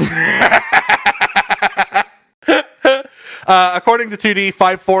York. According to 2D,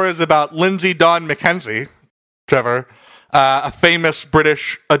 5-4 is about Lindsay Dawn McKenzie, Trevor, a famous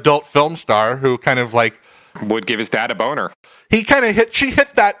British adult film star who kind of like would give his dad a boner. She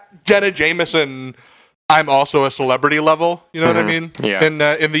hit that Jenna Jameson, I'm also a celebrity level, you know what I mean? Yeah. In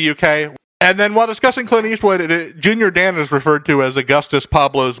the UK. And then while discussing Clint Eastwood, Junior Dan is referred to as Augustus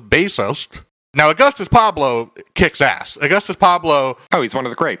Pablo's bassist. Now, Augustus Pablo kicks ass. Augustus Pablo... Oh, he's one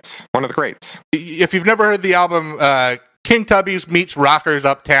of the greats. One of the greats. If you've never heard the album King Tubby's meets Rockers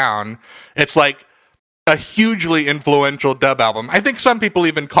Uptown, it's like a hugely influential dub album. I think some people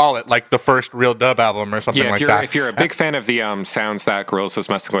even call it like the first real dub album or something like that. If you're a big fan of the sounds that Gorillaz was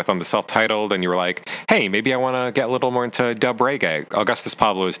messing with on the self-titled, and you were like, hey, maybe I want to get a little more into dub reggae, Augustus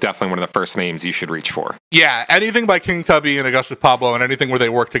Pablo is definitely one of the first names you should reach for. Yeah, anything by King Tubby and Augustus Pablo and anything where they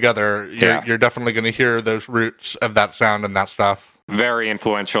work together, you're definitely going to hear those roots of that sound and that stuff. Very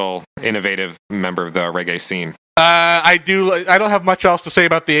influential, innovative member of the reggae scene. I don't have much else to say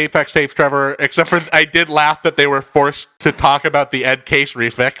about the Apex tapes, Trevor, except for I did laugh that they were forced to talk about the Ed Case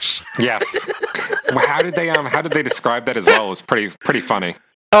refix. Yes. How did they describe that as well? It was pretty funny.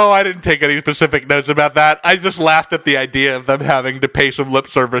 Oh, I didn't take any specific notes about that. I just laughed at the idea of them having to pay some lip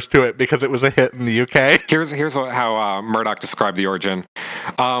service to it because it was a hit in the UK. Here's how Murdoch described the origin.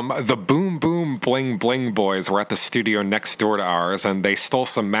 The Boom Boom Bling Bling boys were at the studio next door to ours, and they stole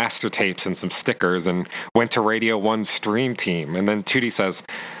some master tapes and some stickers and went to Radio 1's stream team. And then Tootie says,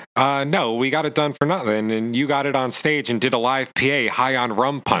 no, we got it done for nothing, and you got it on stage and did a live PA high on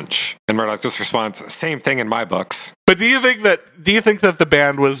rum punch. And Murdoch just responds, same thing in my books. But do you think that the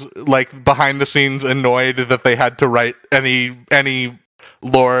band was like behind the scenes annoyed that they had to write any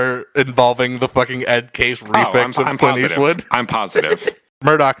lore involving the fucking Ed Case refix of Clint Eastwood? I'm positive.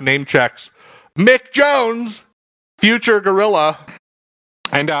 Murdoch name checks Mick Jones, future Gorilla.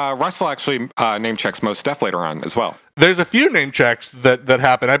 And Russell actually name checks Mos Def later on as well. There's a few name checks that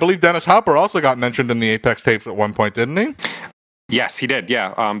happen. I believe Dennis Hopper also got mentioned in the Apex tapes at one point, didn't he? Yes, he did.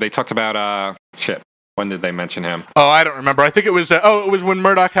 Yeah. They talked about when did they mention him? Oh, I don't remember. I think it was when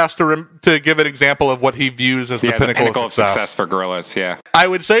Murdoch has to give an example of what he views as the pinnacle of success for Gorillaz. Yeah. I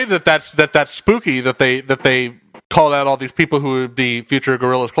would say that's spooky that they called out all these people who would be future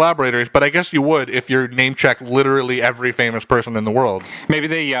Gorillaz collaborators, but I guess you would if you name check literally every famous person in the world. Maybe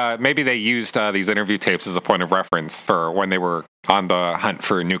they used these interview tapes as a point of reference for when they were on the hunt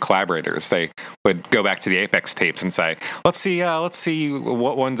for new collaborators. They would go back to the Apex tapes and say, let's see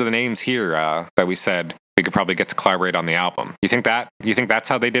what ones of the names here that we said we could probably get to collaborate on the album. You think that's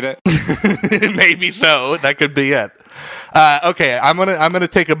how they did it? Maybe so. That could be it. Okay, I'm gonna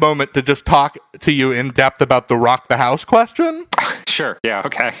take a moment to just talk to you in depth about the Rock the House question. Sure. Yeah.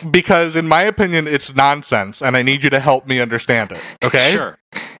 Okay. Because in my opinion, it's nonsense, and I need you to help me understand it. Okay. Sure.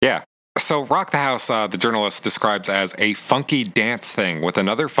 Yeah. So Rock the House, the journalist describes as a funky dance thing with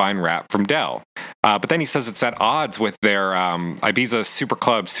another fine rap from Dell. But then he says it's at odds with their Ibiza Super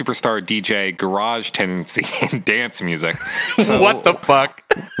Club Superstar DJ garage tendency in dance music. So what the fuck?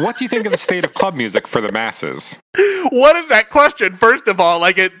 What do you think of the state of club music for the masses? What is that question? First of all,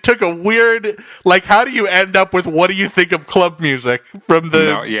 like it took a weird, like how do you end up with what do you think of club music from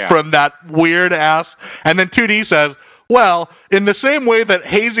that weird ass? And then 2D says, well, in the same way that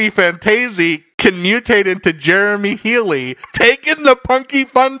Hazy Fantasy can mutate into Jeremy Healy, taking the punky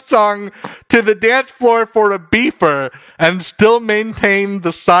fun song to the dance floor for a beefer and still maintain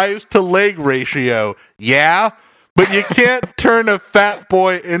the size to leg ratio. Yeah, but you can't turn a fat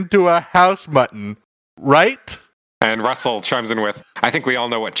boy into a house mutton, right? And Russell chimes in with, I think we all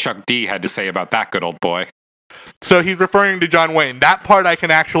know what Chuck D had to say about that good old boy. So he's referring to John Wayne. That part I can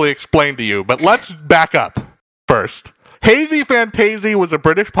actually explain to you, but let's back up first. Hazy Fantasy was a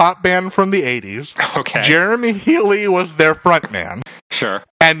British pop band from the 80s. Okay. Jeremy Healy was their frontman. Sure.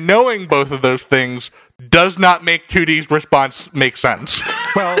 And knowing both of those things does not make 2D's response make sense.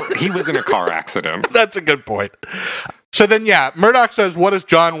 Well, he was in a car accident. That's a good point. So then, yeah, Murdoch says, what has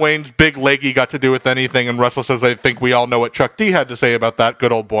John Wayne's big leggy got to do with anything? And Russell says, I think we all know what Chuck D had to say about that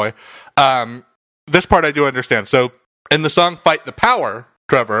good old boy. This part I do understand. So in the song Fight the Power,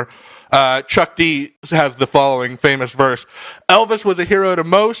 Trevor, Chuck D has the following famous verse. Elvis was a hero to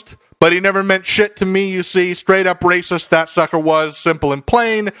most, but he never meant shit to me, you see. Straight up racist that sucker was, simple and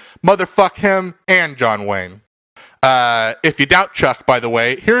plain. Motherfuck him and John Wayne. If you doubt Chuck, by the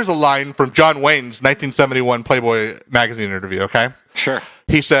way, here's a line from John Wayne's 1971 Playboy magazine interview, okay? Sure.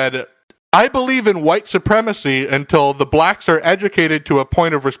 He said, I believe in white supremacy until the blacks are educated to a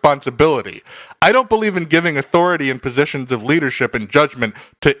point of responsibility. I don't believe in giving authority in positions of leadership and judgment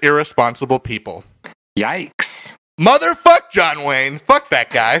to irresponsible people. Yikes. Motherfuck John Wayne. Fuck that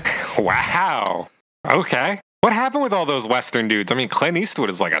guy. Wow. Okay. What happened with all those Western dudes? I mean, Clint Eastwood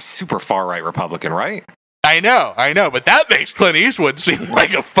is like a super far-right Republican, right? I know, but that makes Clint Eastwood seem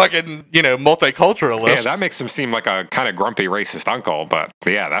like a fucking, multiculturalist. Yeah, that makes him seem like a kind of grumpy racist uncle, but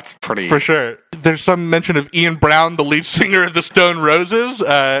yeah, that's pretty... For sure. There's some mention of Ian Brown, the lead singer of the Stone Roses,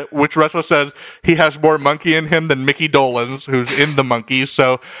 which Russell says he has more monkey in him than Mickey Dolenz, who's in the Monkees,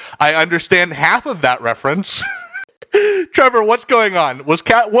 so I understand half of that reference. Trevor, what's going on? What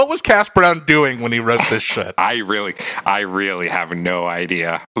was Cass Brown doing when he wrote this shit? I really have no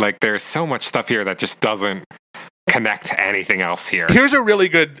idea. Like, there's so much stuff here that just doesn't connect to anything else here. Here's a really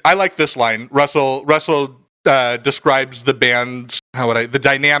good. I like this line. Russell describes the band's the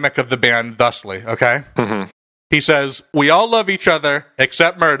dynamic of the band thusly. Okay. Mm-hmm. He says, "We all love each other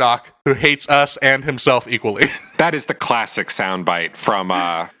except Murdoch, who hates us and himself equally." That is the classic soundbite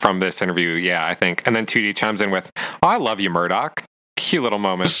from this interview, yeah, I think. And then 2D chimes in with, "Oh, I love you, Murdoch." Cute little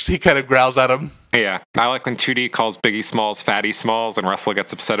moment. He kind of growls at him. Yeah, I like when 2D calls Biggie Smalls Fatty Smalls, and Russell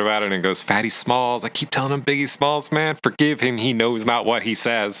gets upset about it and goes, Fatty Smalls, I keep telling him Biggie Smalls, man, forgive him, he knows not what he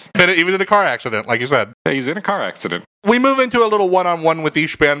says. Even in a car accident, like you said. He's in a car accident. We move into a little one-on-one with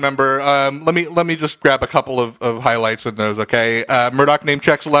each band member. Let me just grab a couple of highlights in those, okay? Murdoch name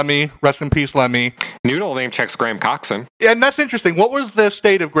checks Lemmy. Rest in peace, Lemmy. Noodle name checks Graham Coxon. And that's interesting. What was the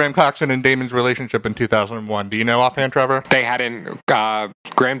state of Graham Coxon and Damon's relationship in 2001? Do you know offhand, Trevor? They hadn't,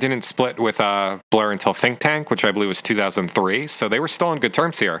 Graham didn't split with Blur until Think Tank, which I believe was 2003, so they were still on good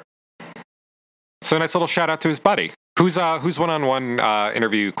terms here. So a nice little shout out to his buddy. Whose one-on-one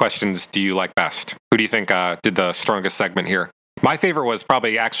interview questions do you like best? Who do you think did the strongest segment here? My favorite was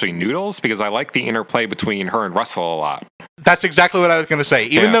probably actually Noodles, because I like the interplay between her and Russell a lot. That's exactly what I was going to say.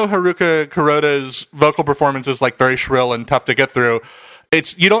 Even though Haruka Kuroda's vocal performance is like very shrill and tough to get through,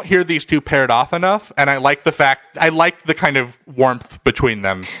 you don't hear these two paired off enough, and I like the kind of warmth between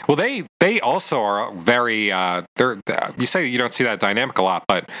them. Well, they also are very you say you don't see that dynamic a lot,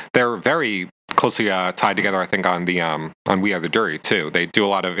 but they're very closely tied together, I think, on We Are the Jury too. They do a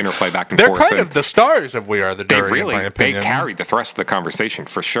lot of interplay back and forth. They're kind of the stars of We Are the Jury, in my opinion. They carried the thrust of the conversation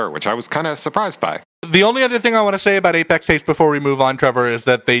for sure, which I was kind of surprised by. The only other thing I want to say about Apex Tapes before we move on, Trevor, is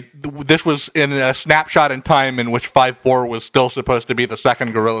that this was in a snapshot in time in which 5-4 was still supposed to be the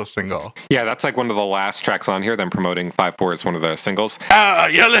second Gorillaz single. Yeah, that's like one of the last tracks on here, them promoting 5-4 as one of the singles.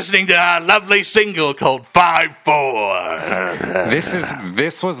 You're listening to a lovely single called 5-4.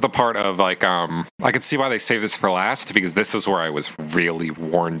 This was the part of like I could see why they saved this for last, because this is where I was really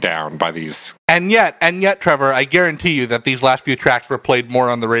worn down by these. And yet, Trevor, I guarantee you that these last few tracks were played more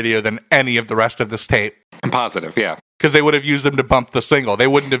on the radio than any of the rest of this tape. I'm positive, yeah. Because they would have used them to bump the single. They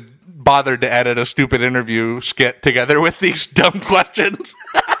wouldn't have bothered to edit a stupid interview skit together with these dumb questions.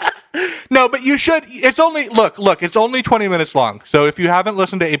 No, but you should. It's only, look, it's only 20 minutes long. So if you haven't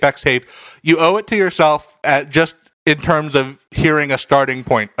listened to Apex Tape, you owe it to yourself just in terms of hearing a starting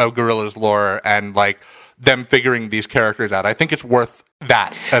point of Gorillaz lore and like them figuring these characters out. I think it's worth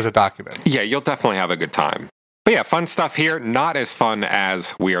that as a document. Yeah, you'll definitely have a good time. But yeah, fun stuff here. Not as fun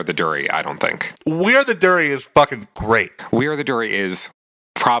as We Are the Jury, I don't think. We Are the Jury is fucking great. We Are the Jury is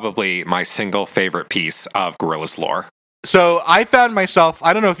probably my single favorite piece of Gorillaz lore. So I found myself,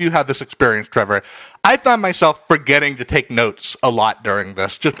 I don't know if you had this experience, Trevor, I found myself forgetting to take notes a lot during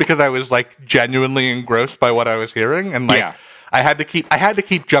this, just because I was like genuinely engrossed by what I was hearing, and like yeah. I had to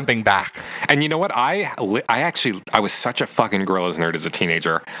keep jumping back. And you know what? I was such a fucking Gorillaz nerd as a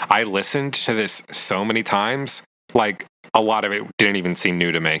teenager. I listened to this so many times, like a lot of it didn't even seem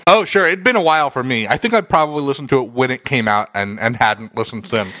new to me. Oh, sure. It'd been a while for me. I think I'd probably listened to it when it came out and hadn't listened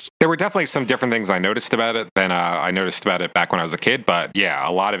since. There were definitely some different things I noticed about it than I noticed about it back when I was a kid, but yeah,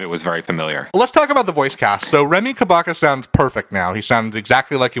 a lot of it was very familiar. Let's talk about the voice cast. So Remy Kabaka sounds perfect now. He sounds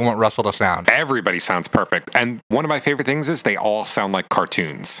exactly like you want Russell to sound. Everybody sounds perfect. And one of my favorite things is they all sound like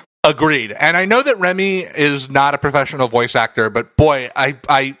cartoons. Agreed. And I know that Remy is not a professional voice actor, but boy,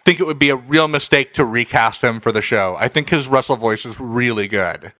 I think it would be a real mistake to recast him for the show. I think his Russell voice is really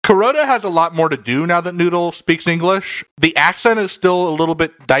good. Kuroda has a lot more to do now that Noodle speaks English. The accent is still a little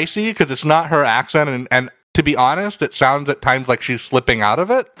bit dicey because it's not her accent, and to be honest, it sounds at times like she's slipping out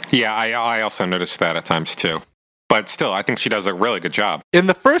of it. Yeah, I also noticed that at times too. But still, I think she does a really good job. In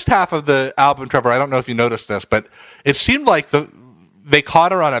the first half of the album, Trevor, I don't know if you noticed this, but it seemed like they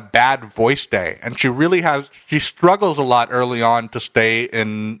caught her on a bad voice day, and she struggles a lot early on to stay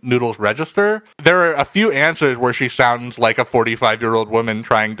in Noodle's register. There are a few answers where she sounds like a 45-year-old woman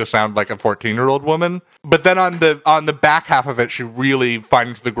trying to sound like a 14-year-old woman. But then on the back half of it, she really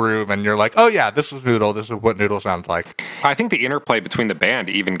finds the groove, and you're like, oh yeah, this is Noodle. This is what Noodle sounds like. I think the interplay between the band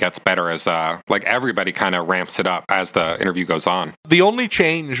even gets better as like everybody kind of ramps it up as the interview goes on. The only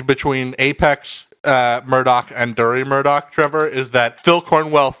change between Apex Murdoch and Dury Murdoch, Trevor, is that Phil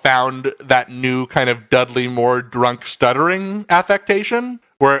Cornwell found that new kind of Dudley Moore drunk stuttering affectation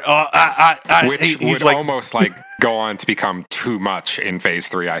where which would like, almost like go on to become too much in phase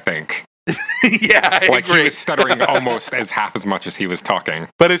 3, I think. Yeah, I like agree. He was stuttering almost as half as much as he was talking.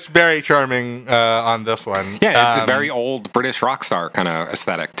 But it's very charming on this one. Yeah, it's a very old British rock star kind of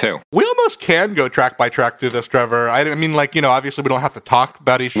aesthetic too. We almost can go track by track through this, Trevor. I mean, like, you know, obviously we don't have to talk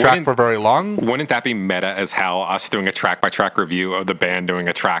about each track for very long. Wouldn't that be meta as hell, us doing a track by track review of the band doing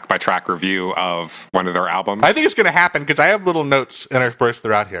a track by track review of one of their albums? I think it's going to happen because I have little notes interspersed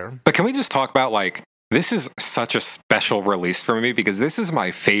throughout here. But can we just talk about, like, this is such a special release for me because this is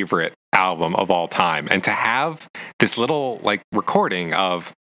my favorite album of all time. And to have this little, like, recording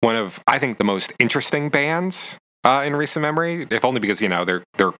of one of, I think, the most interesting bands in recent memory, if only because, you know, they're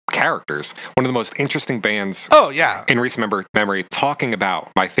characters. One of the most interesting bands in recent memory talking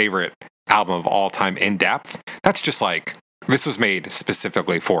about my favorite album of all time in depth. That's just like, this was made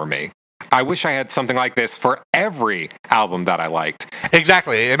specifically for me. I wish I had something like this for every album that I liked.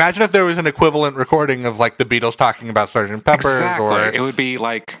 Exactly. Imagine if there was an equivalent recording of like the Beatles talking about Sgt. Pepper's. Exactly. Or It would be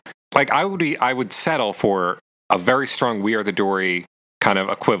like I would settle for a very strong We Are the Dory kind of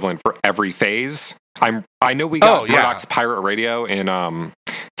equivalent for every phase. I know we got Murdoch's Pirate Radio in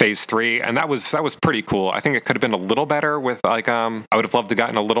Phase 3, and that was pretty cool. I think it could have been a little better with like I would have loved to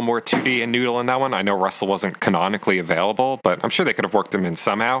gotten a little more 2D and Noodle in that one. I know Russell wasn't canonically available, but I'm sure they could have worked him in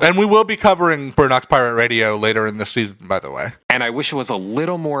somehow. And we will be covering Murdoch's Pirate Radio later in the season, by the way. And I wish it was a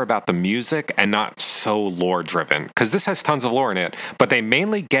little more about the music and not so lore driven, because this has tons of lore in it, but they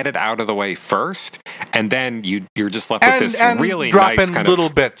mainly get it out of the way first, and then you're just left with this really nice kind little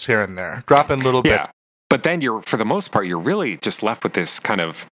bits here and there. Drop in little bits. But then for the most part, you're really just left with this kind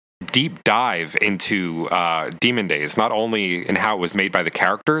of deep dive into Demon Days, not only in how it was made by the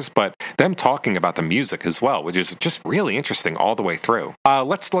characters, but them talking about the music as well, which is just really interesting all the way through.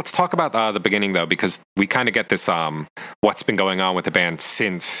 Let's talk about the beginning, though, because we kind of get this what's been going on with the band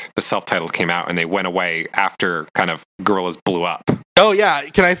since the self-titled came out and they went away after kind of Gorillaz blew up. Oh, yeah.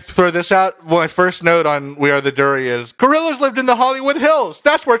 Can I throw this out? My first note on We Are the Dory is, Gorillaz lived in the Hollywood Hills.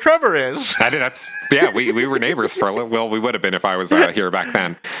 That's where Trevor is. We were neighbors for a little. Well, we would have been if I was here back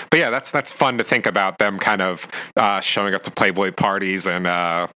then. But yeah, that's fun to think about them kind of showing up to Playboy parties and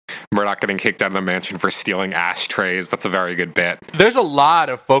Murdoch getting kicked out of the mansion for stealing ashtrays. That's a very good bit. There's a lot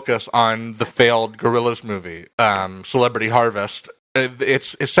of focus on the failed Gorillaz movie, Celebrity Harvest.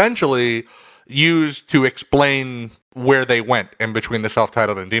 It's essentially used to explain where they went in between the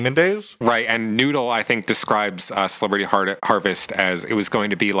self-titled and Demon Days. Right, and Noodle, I think, describes Celebrity Harvest as it was going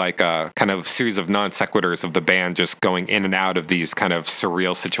to be like a kind of series of non sequiturs of the band just going in and out of these kind of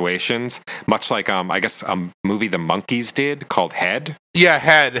surreal situations, much like, I guess, a movie the Monkees did called Head. Yeah,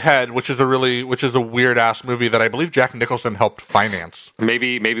 Head, which is a weird-ass movie that I believe Jack Nicholson helped finance.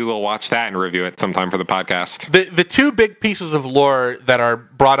 Maybe we'll watch that and review it sometime for the podcast. The two big pieces of lore that are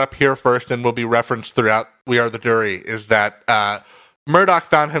brought up here first and will be referenced throughout We Are the Dory is that Murdoch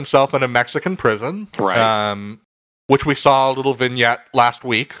found himself in a Mexican prison, right? Which we saw a little vignette last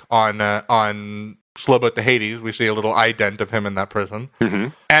week on Slow Boat to Hades. We see a little ident of him in that prison. Mm-hmm.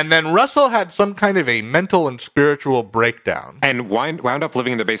 And then Russell had some kind of a mental and spiritual breakdown. And wound up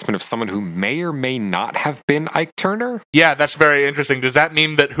living in the basement of someone who may or may not have been Ike Turner? Yeah, that's very interesting. Does that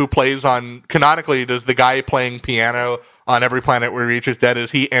mean that canonically, does the guy playing piano on Every Planet Where Reach is Dead,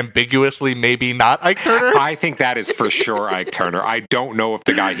 is he ambiguously maybe not Ike Turner? I think that is for sure Ike Turner. I don't know if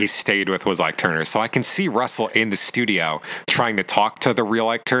the guy he stayed with was Ike Turner. So I can see Russell in the studio trying to talk to the real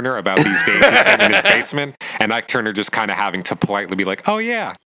Ike Turner about these days he spent in his basement, and Ike Turner just kind of having to politely be like, oh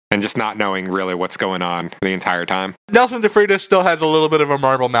yeah, and just not knowing really what's going on the entire time. Nelson DeFreitas still has a little bit of a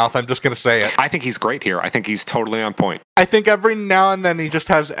marble mouth, I'm just going to say it. I think he's great here. I think he's totally on point. I think every now and then he just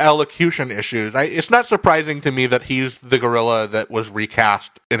has elocution issues. It's not surprising to me that he's the gorilla that was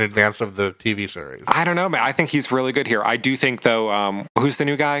recast in advance of the TV series. I don't know, man. I think he's really good here. I do think, though, who's the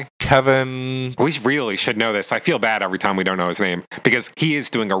new guy? Kevin. We really should know this. I feel bad every time we don't know his name, because he is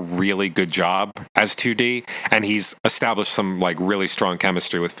doing a really good job as 2D, and he's established some like really strong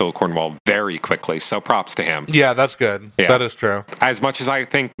chemistry with Phil Cornwell very quickly. So props to him. Yeah, that's good. Yeah. That is true. As much as I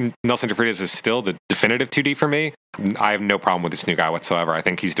think Nelson DeFreitas is still the definitive 2D for me, I have no problem with this new guy whatsoever. I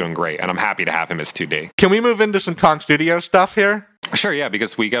think he's doing great, and I'm happy to have him as 2D. Can we move into some Kong Studios stuff here? Sure, yeah,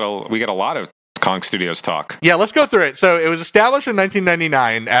 because we get a lot of Kong Studios talk. Yeah, let's go through it. So it was established in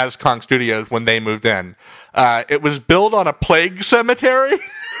 1999 as Kong Studios when they moved in. It was built on a plague cemetery.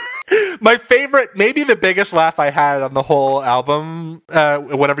 My favorite, maybe the biggest laugh I had on the whole album,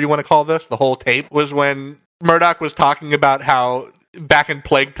 whatever you want to call this, the whole tape, was when Murdoch was talking about how back in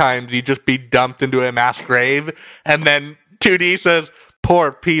plague times you'd just be dumped into a mass grave, and then 2D says,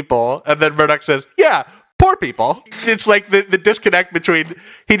 poor people, and then Murdoch says, yeah, poor people. It's like the disconnect between,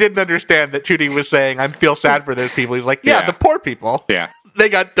 he didn't understand that 2D was saying, I feel sad for those people. He's like, yeah, the poor people. Yeah. They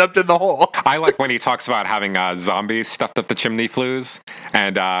got dumped in the hole. I like when he talks about having zombies stuffed up the chimney flues,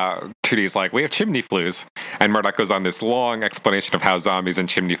 and 2D's like, we have chimney flues. And Murdoch goes on this long explanation of how zombies and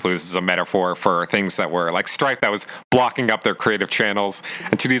chimney flues is a metaphor for things that were like strife that was blocking up their creative channels.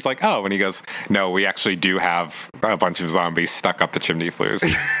 And 2D's like, oh, and he goes, no, we actually do have a bunch of zombies stuck up the chimney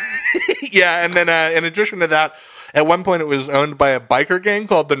flues. Yeah, and then in addition to that, at one point it was owned by a biker gang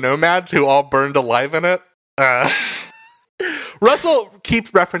called the Nomads, who all burned alive in it. Russell keeps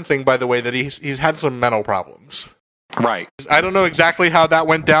referencing, by the way, that he's had some mental problems. Right. I don't know exactly how that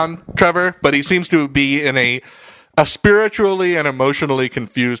went down, Trevor, but he seems to be in a spiritually and emotionally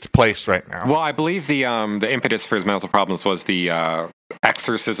confused place right now. Well, I believe the impetus for his mental problems was the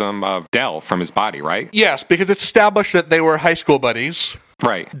exorcism of Dell from his body, right? Yes, because it's established that they were high school buddies.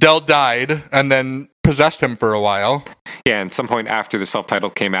 Right. Dell died and then possessed him for a while. Yeah, and at some point after the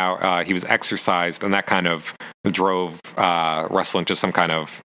self-titled came out, he was exorcised, and that kind of drove Russell into some kind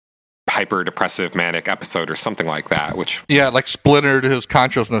of hyper-depressive manic episode or something like that, which Yeah, like splintered his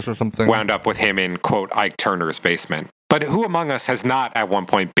consciousness or something. wound up with him in, quote, Ike Turner's basement. But who among us has not at one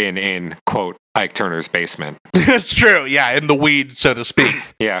point been in, quote, Ike Turner's basement? It's true, yeah, in the weed, so to speak.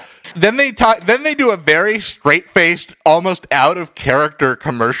 Yeah. Then they do a very straight-faced, almost out-of-character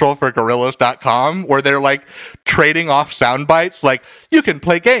commercial for Gorillaz.com where they're like trading off sound bites, like, you can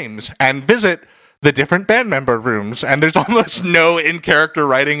play games and visit the different band member rooms, and there's almost no in-character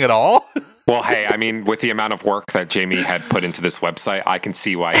writing at all. Well, hey, I mean, with the amount of work that Jamie had put into this website, I can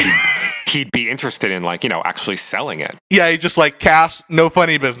see why he'd be interested in, like, actually selling it. Yeah, he just like, cast no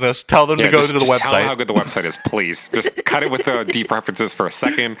funny business. Tell them to go to the website. Tell them how good the website is, please. Just cut it with the deep references for a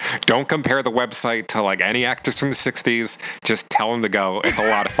second. Don't compare the website to like any actors from the 60s. Just tell them to go. It's a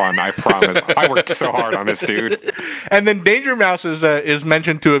lot of fun, I promise. I worked so hard on this, dude. And then Danger Mouse is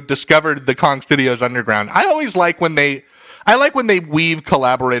mentioned to have discovered the Kong Studios underground. I always like when they weave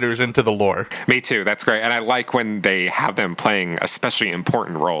collaborators into the lore. Me too. That's great. And I like when they have them playing especially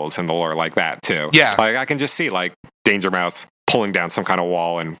important roles in the lore like that too. Yeah. Like I can just see like Danger Mouse pulling down some kind of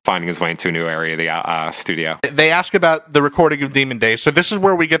wall and finding his way into a new area of the studio. They ask about the recording of Demon Days. So this is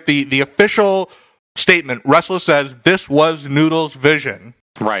where we get the official statement. Russell says this was Noodle's vision.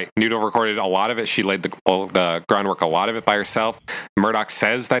 Right. Noodle recorded a lot of it. She laid the groundwork, a lot of it by herself. Murdoch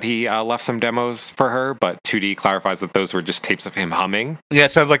says that he left some demos for her, but 2D clarifies that those were just tapes of him humming. Yeah,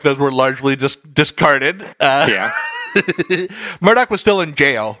 it sounds like those were largely just discarded. Yeah. Murdoch was still in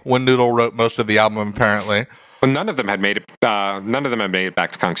jail when Noodle wrote most of the album, apparently. Well, none of them had made it. None of them had made it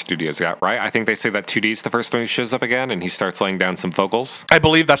back to Kong Studios yet, right? I think they say that 2D's the first one who shows up again, and he starts laying down some vocals. I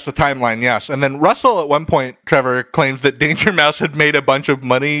believe that's the timeline, yes. And then Russell, at one point, Trevor, claims that Danger Mouse had made a bunch of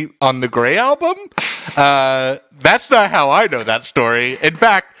money on the Grey album. That's not how I know that story. In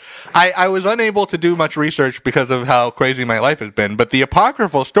fact, I was unable to do much research because of how crazy my life has been. But the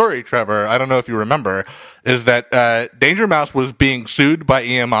apocryphal story, Trevor, I don't know if you remember, is that Danger Mouse was being sued by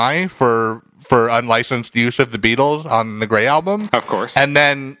EMI for unlicensed use of the Beatles on the Grey album. Of course. And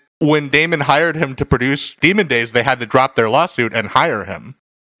then when Damon hired him to produce Demon Days, they had to drop their lawsuit and hire him.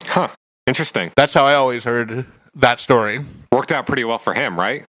 Huh. Interesting. That's how I always heard that story. Worked out pretty well for him,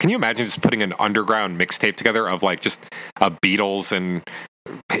 right? Can you imagine just putting an underground mixtape together of like just a Beatles and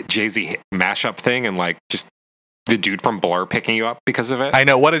Jay-Z mashup thing and like just the dude from Blur picking you up because of it? I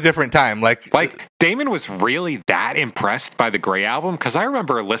know, what a different time. Like Damon was really that impressed by the Grey album because I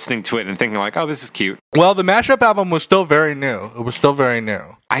remember listening to it and thinking like, oh, this is cute. Well, the mashup album was still very new. It was still very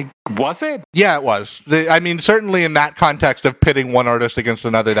new. Was it? Yeah, it was. I mean, certainly in that context of pitting one artist against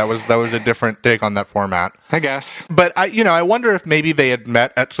another, that was a different take on that format. I guess. But I wonder if maybe they had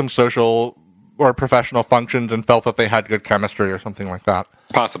met at some social or professional functions and felt that they had good chemistry or something like that.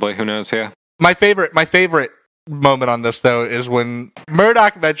 Possibly. Who knows? Yeah. My favorite moment on this, though, is when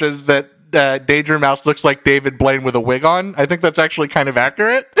Murdoch mentions that Danger Mouse looks like David Blaine with a wig on. I think that's actually kind of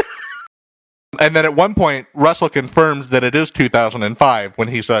accurate. And then at one point, Russell confirms that it is 2005 when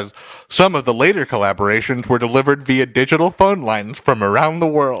he says, some of the later collaborations were delivered via digital phone lines from around the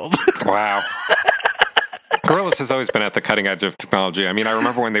world. Wow. Gorillaz has always been at the cutting edge of technology. I mean, I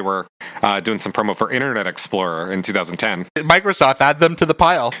remember when they were doing some promo for Internet Explorer in 2010. Microsoft add them to the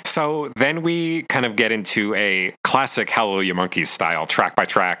pile. So then we kind of get into a classic Hallelujah Monkeys style track by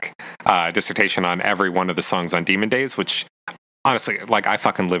track dissertation on every one of the songs on Demon Days, which honestly, like, I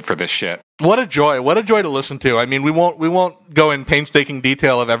fucking live for this shit. What a joy to listen to. I mean, we won't go in painstaking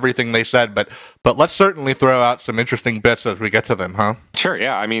detail of everything they said, but let's certainly throw out some interesting bits as we get to them, huh? Sure,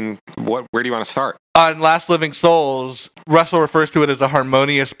 yeah. I mean, where do you want to start? On Last Living Souls, Russell refers to it as a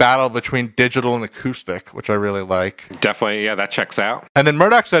harmonious battle between digital and acoustic, which I really like. Definitely, yeah, that checks out. And then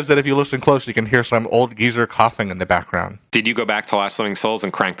Murdoch says that if you listen close, you can hear some old geezer coughing in the background. Did you go back to Last Living Souls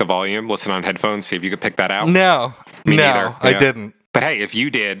and crank the volume, listen on headphones, see if you could pick that out? No. Me neither. I didn't. But hey, if you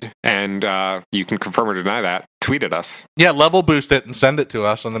did, and you can confirm or deny that, tweet at us. Yeah, level boost it and send it to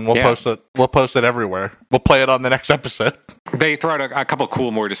us, and then we'll post it. We'll post it everywhere. We'll play it on the next episode. They throw out a couple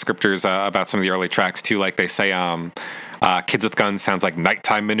cool more descriptors about some of the early tracks too. Like they say, "Kids with Guns" sounds like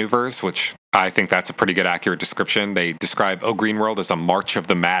nighttime maneuvers, which I think that's a pretty good, accurate description. They describe "Oh Green World" as a march of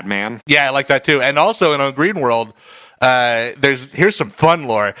the madman. Yeah, I like that too. And also in "Oh Green World," Here's some fun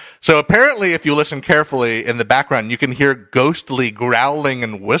lore. So apparently, if you listen carefully in the background, you can hear ghostly growling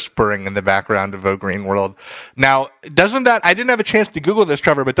and whispering in the background of O Green World. Now, doesn't that? I didn't have a chance to Google this,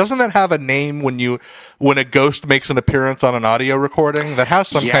 Trevor, but doesn't that have a name when a ghost makes an appearance on an audio recording? That has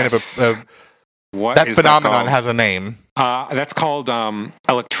some kind of a what that is phenomenon that has a name. That's called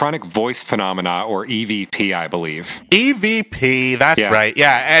electronic voice phenomena, or EVP, I believe. EVP, that's Yeah. right.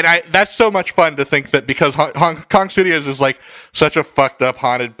 Yeah, and that's so much fun to think that because Hong Kong Studios is like such a fucked up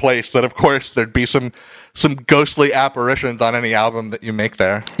haunted place that of course there'd be some ghostly apparitions on any album that you make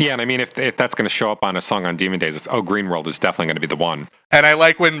there. Yeah, and I mean, if that's going to show up on a song on Demon Days, it's Oh Green World is definitely going to be the one. And I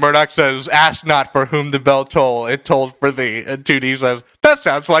like when Murdoch says, "Ask not for whom the bell toll, it tolled for thee." And 2D says, "That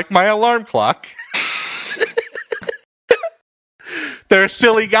sounds like my alarm clock." They're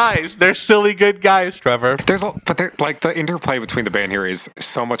silly guys. They're silly good guys, Trevor. Like the interplay between the band here is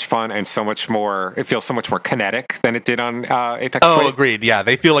so much fun and so much more. It feels so much more kinetic than it did on Apex Twin. Oh, agreed. Yeah,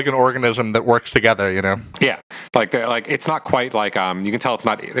 they feel like an organism that works together. You know. Yeah, like it's not quite like you can tell it's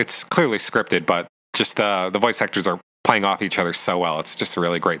not. It's clearly scripted, but just the voice actors are playing off each other so well. It's just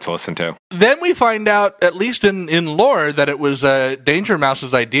really great to listen to. Then we find out, at least in lore, that it was Danger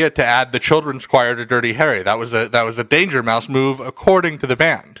Mouse's idea to add the children's choir to Dirty Harry. That was a Danger Mouse move, according to the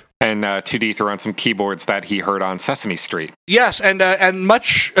band. And 2D threw on some keyboards that he heard on Sesame Street. Yes, and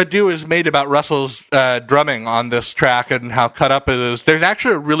much ado is made about Russell's drumming on this track and how cut up it is. There's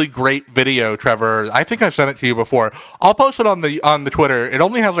actually a really great video, Trevor. I think I've sent it to you before. I'll post it on the Twitter. It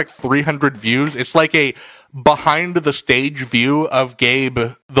only has like 300 views. It's like a behind the stage view of Gabe,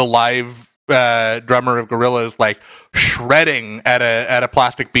 the live drummer of Gorillaz, like shredding at a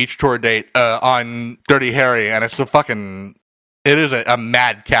Plastic Beach tour date on Dirty Harry, and it is a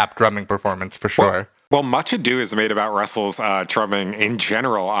madcap drumming performance for sure. Well, much ado is made about Russell's drumming in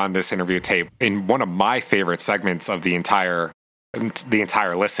general on this interview tape. In one of my favorite segments of the entire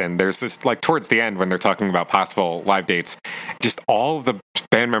listen, there's this, like, towards the end when they're talking about possible live dates, just all of the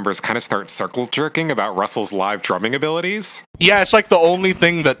band members kind of start circle jerking about Russell's live drumming abilities. Yeah, it's like the only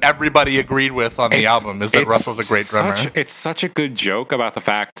thing that everybody agreed with on the album is that Russell's a great drummer. It's such a good joke about the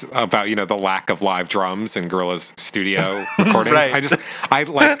fact about, the lack of live drums in Gorillaz studio recordings.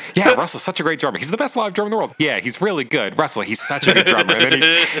 Right. Russell's such a great drummer. He's the best live drummer in the world. Yeah, he's really good. Russell, he's such a good drummer. And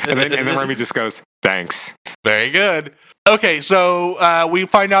then Remy just goes, thanks. Very good. Okay, so we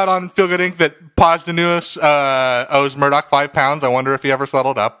find out on Feel Good Inc. that Paz de Nuez owes Murdoch £5. I wonder if he ever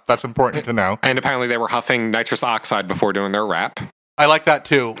settled up. That's important to know. And apparently they were huffing nitrous oxide before doing their rap. I like that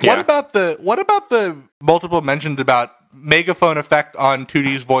too. Yeah. What about the multiple mentions about megaphone effect on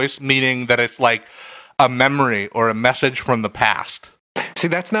 2D's voice, meaning that it's like a memory or a message from the past? See,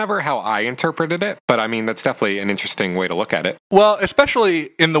 that's never how I interpreted it, but I mean, that's definitely an interesting way to look at it. Well,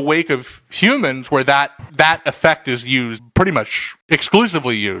 especially in the wake of Humans, where that effect is used, pretty much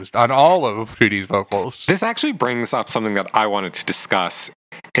exclusively used on all of 2D's vocals. This actually brings up something that I wanted to discuss,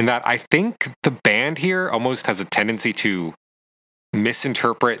 in that I think the band here almost has a tendency to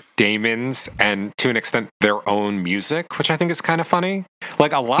misinterpret Damon's and, to an extent, their own music, which I think is kind of funny.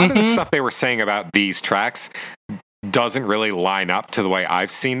 Like, a lot of the stuff they were saying about these tracks doesn't really line up to the way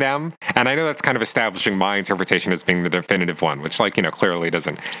I've seen them. And I know that's kind of establishing my interpretation as being the definitive one, which, clearly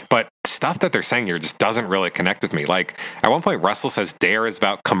doesn't. But stuff that they're saying here just doesn't really connect with me. Like, at one point, Russell says Dare is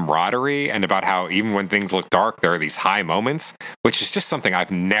about camaraderie and about how even when things look dark, there are these high moments, which is just something I've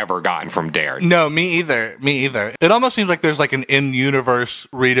never gotten from Dare. No, me either. It almost seems like there's like an in-universe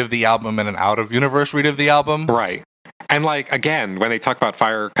read of the album and an out-of-universe read of the album. Right. And again, when they talk about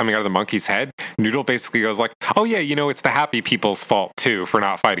fire coming out of the monkey's head, Noodle basically goes like, oh yeah, it's the happy people's fault too for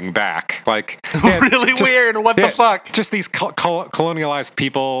not fighting back. Really weird. What the fuck? Just these colonialized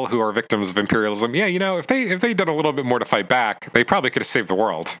people who are victims of imperialism. Yeah, if they'd done a little bit more to fight back, they probably could have saved the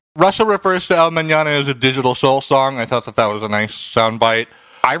world. Russell refers to El Mañana as a Digital Soul song. I thought that was a nice soundbite.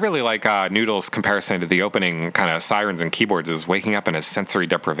 I really like Noodle's comparison to the opening kind of sirens and keyboards as waking up in a sensory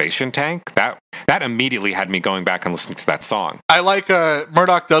deprivation tank. That immediately had me going back and listening to that song. I like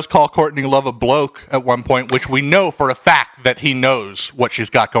Murdoch does call Courtney Love a bloke at one point, which we know for a fact that he knows what she's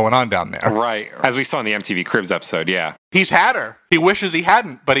got going on down there. Right. As we saw in the MTV Cribs episode, yeah. He's had her. He wishes he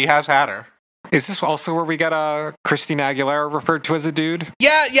hadn't, but he has had her. Is this also where we got Christina Aguilera referred to as a dude?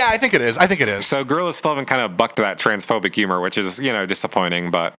 Yeah, I think it is. So Gorillaz still haven't kind of bucked that transphobic humor, which is,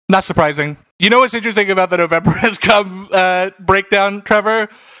 disappointing, but... Not surprising. You know what's interesting about the November Has Come breakdown, Trevor?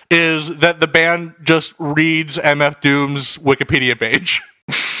 Is that the band just reads MF Doom's Wikipedia page.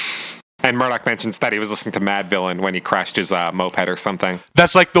 And Murdoch mentions that he was listening to Mad Villain when he crashed his moped or something.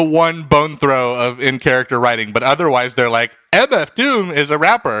 That's like the one bone throw of in-character writing, but otherwise they're like, MF Doom is a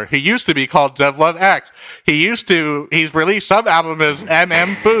rapper. He used to be called Devlove X. He's released some album as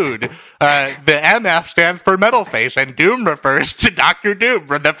MM Food. The MF stands for Metal Face, and Doom refers to Dr. Doom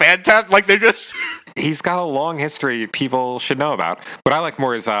from the Fantastic, like they're just... He's got a long history people should know about. What I like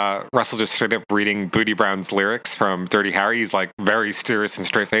more is Russell just straight up reading Booty Brown's lyrics from Dirty Harry. He's like very serious and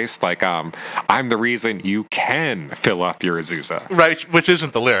straight-faced, like, I'm the reason you can fill up your Azusa. Right, which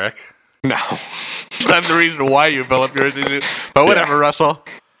isn't the lyric. No. I'm the reason why you fill up your... But whatever, Russell.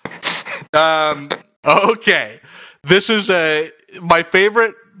 Okay. This is my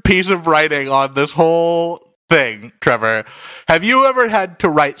favorite piece of writing on this whole thing, Trevor. Have you ever had to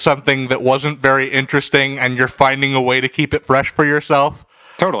write something that wasn't very interesting and you're finding a way to keep it fresh for yourself?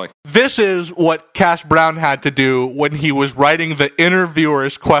 Totally. This is what Cass Brown had to do when he was writing the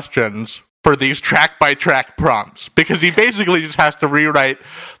interviewers' questions for these track-by-track prompts, because he basically just has to rewrite,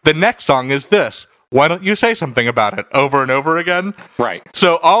 the next song is this. Why don't you say something about it over and over again? Right.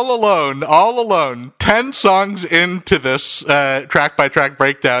 So all alone, 10 songs into this track-by-track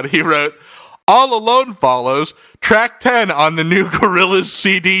breakdown, he wrote, All Alone follows, track 10 on the new Gorillaz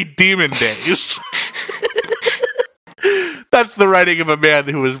CD, Demon Days. That's the writing of a man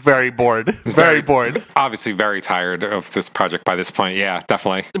who is very bored. Very bored. Obviously very tired of this project by this point. Yeah,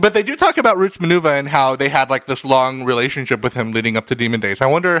 definitely. But they do talk about Roots Manuva and how they had like this long relationship with him leading up to Demon Days. I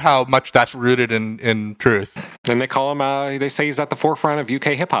wonder how much that's rooted in truth. And they call him, they say he's at the forefront of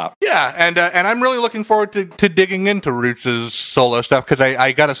UK hip-hop. Yeah, and I'm really looking forward to digging into Roots' solo stuff, because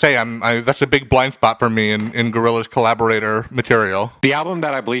I gotta say, that's a big blind spot for me in Gorillaz collaborator material. The album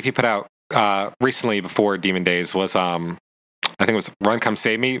that I believe he put out recently before Demon Days was I think it was Run Come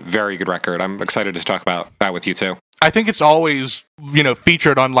Save Me. Very good record. I'm excited to talk about that with you too. I think it's always,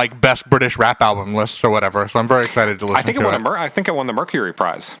 featured on like best British rap album lists or whatever. So I'm very excited to listen I think to it. I think it won the Mercury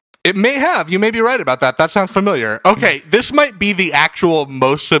Prize. It may have. You may be right about that. That sounds familiar. Okay, this might be the actual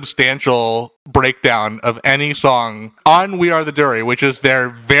most substantial breakdown of any song on We Are the Dury, which is their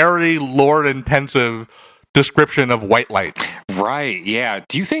very lore-intensive description of White Light. Right, yeah.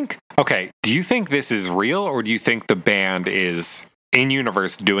 Do you think this is real, or do you think the band is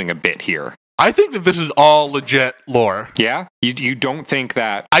in-universe doing a bit here? I think that this is all legit lore. Yeah? You don't think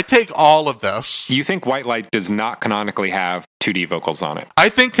that... I take all of this. You think White Light does not canonically have 2D vocals on it? I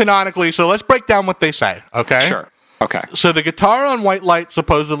think canonically, so let's break down what they say, okay? Sure. Okay. So the guitar on White Light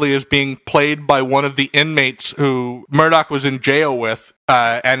supposedly is being played by one of the inmates who Murdoch was in jail with,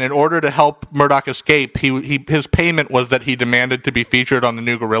 and in order to help Murdoch escape, his payment was that he demanded to be featured on the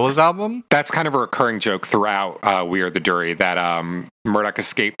new Gorillaz album. That's kind of a recurring joke throughout We Are the Dury, that Murdoch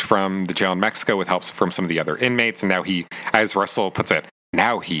escaped from the jail in Mexico with help from some of the other inmates, and now he, as Russell puts it,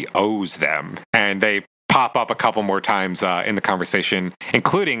 now he owes them. And they pop up a couple more times in the conversation,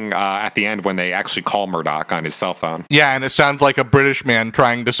 including at the end when they actually call Murdoch on his cell phone. Yeah, and it sounds like a British man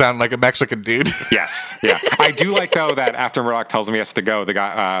trying to sound like a Mexican dude. Yes, yeah. I do like, though, that after Murdoch tells him he has to go,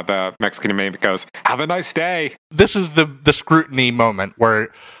 the Mexican man goes, "Have a nice day." This is the scrutiny moment where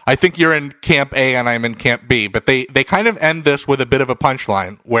I think you're in Camp A and I'm in Camp B, but they kind of end this with a bit of a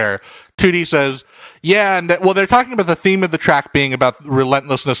punchline where 2D says, yeah, and they're talking about the theme of the track being about the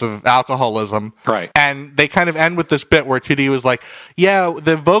relentlessness of alcoholism. Right. And they kind of end with this bit where 2D was like, yeah,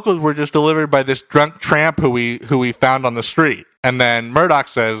 the vocals were just delivered by this drunk tramp who we found on the street. And then Murdoch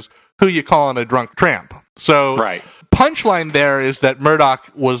says, who you calling a drunk tramp? So right. Punchline there is that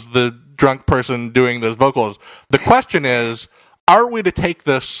Murdoch was the drunk person doing those vocals. The question is, are we to take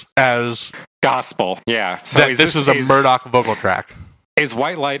this as gospel? Yeah. So that this is a Murdoch vocal track? Is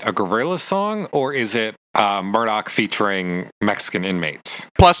White Light a Gorillaz song, or is it Murdoch featuring Mexican inmates?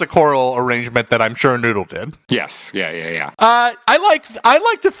 Plus a choral arrangement that I'm sure Noodle did. Yes. Yeah. I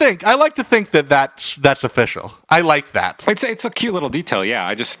like to think that that's official. I like that. It's a cute little detail. Yeah.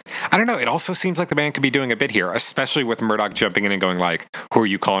 I don't know. It also seems like the band could be doing a bit here, especially with Murdoch jumping in and going like, "Who are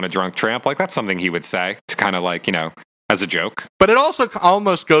you calling a drunk tramp?" Like that's something he would say to kind of like, as a joke. But it also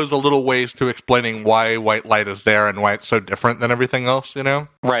almost goes a little ways to explaining why White Light is there and why it's so different than everything else,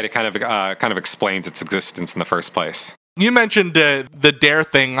 Right, it kind of explains its existence in the first place. You mentioned the Dare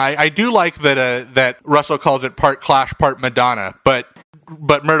thing. I do like that Russell calls it part Clash, part Madonna, but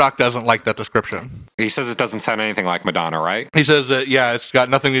Murdoch doesn't like that description. He says it doesn't sound anything like Madonna, right? He says that, yeah, it's got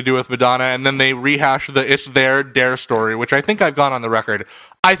nothing to do with Madonna, and then they rehash It's Their Dare story, which I think I've gone on the record.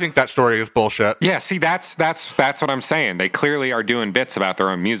 I think that story is bullshit. Yeah, see, that's what I'm saying. They clearly are doing bits about their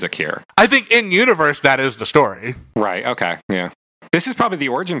own music here. I think in universe, that is the story. Right, okay, yeah. This is probably the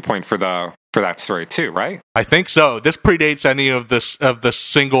origin point for the for that story too, right? I think so. This predates any of the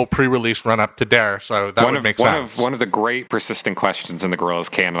single pre-release run-up to Dare, so that would make sense. One of the great persistent questions in the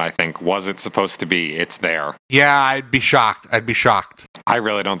Gorillaz canon, I think, was it supposed to be? It's there. Yeah, I'd be shocked. I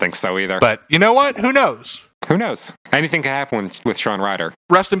really don't think so either. But you know what? Who knows? Who knows? Anything can happen with Sean Ryder.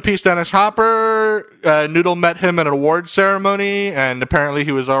 Rest in peace, Dennis Hopper. Noodle met him at an award ceremony, and apparently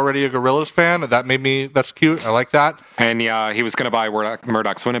he was already a Gorillaz fan. That's cute. I like that. And he was going to buy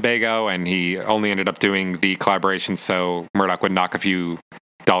Murdoch's Winnebago, and he only ended up doing the collaboration so Murdoch would knock a few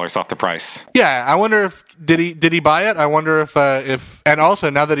dollars off the price. Yeah, I wonder if did he buy it? I wonder if and also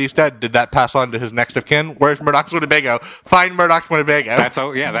now that he's dead, did that pass on to his next of kin? Where's Murdoch's Winnebago? Find Murdoch's Winnebago.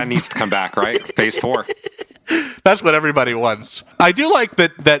 That needs to come back, right? Phase 4. That's what everybody wants. I do like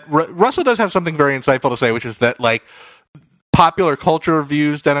that Russell does have something very insightful to say, which is that like popular culture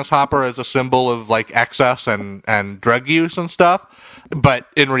views Dennis Hopper as a symbol of like excess and drug use and stuff, but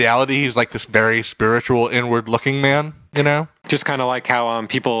in reality he's like this very spiritual, inward looking man, you know? Just kind of like how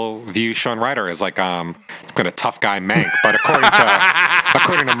people view Sean Ryder as like kind of tough guy Mank, but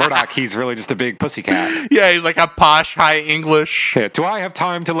according to Murdoch, he's really just a big pussycat. Yeah, he's like a posh, high English. Yeah, do I have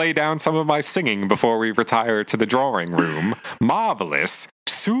time to lay down some of my singing before we retire to the drawing room? Marvelous.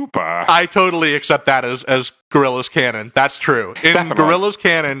 Super. I totally accept that as Gorillaz canon. That's true. In Definitely. Gorillaz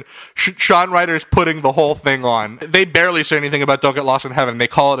canon, Sean Ryder's putting the whole thing on. They barely say anything about Don't Get Lost in Heaven. They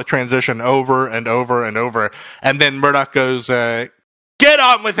call it a transition over and over and over. And then Murdoch goes, get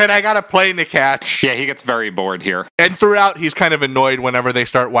on with it. I got a plane to catch. Yeah, he gets very bored here. And throughout, he's kind of annoyed whenever they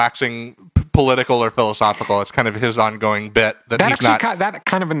start waxing political or philosophical. It's kind of his ongoing bit that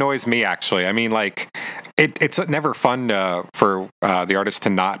kind of annoys me, actually. I mean, like, it's never fun for the artist to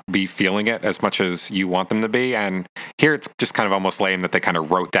not be feeling it as much as you want them to be. And here it's just kind of almost lame that they kind of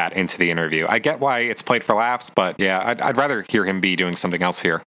wrote that into the interview. I get why it's played for laughs, but yeah, I'd rather hear him be doing something else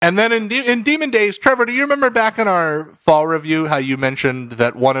here. And then in Demon Days, Trevor, do you remember back in our fall review how you mentioned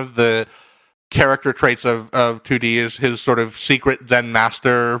that one of the character traits of 2D is his sort of secret Zen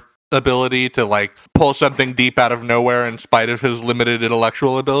master ability to like pull something deep out of nowhere in spite of his limited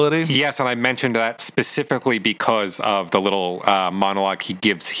intellectual ability? Yes, and I mentioned that specifically because of the little monologue he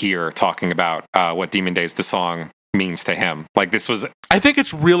gives here talking about what Demon Days, the song, means to him. Like I think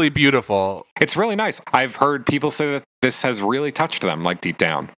it's really beautiful. It's really nice. I've heard people say that this has really touched them, like deep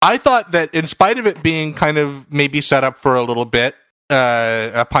down. I thought that in spite of it being kind of maybe set up for a little bit,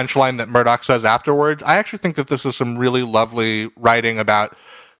 a punchline that Murdoch says afterwards, I actually think that this is some really lovely writing about,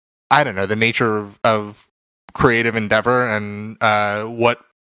 I don't know, the nature of creative endeavor and what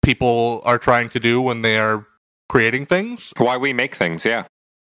people are trying to do when they are creating things. Why we make things, yeah.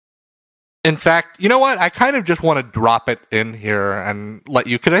 In fact, you know what? I kind of just want to drop it in here and let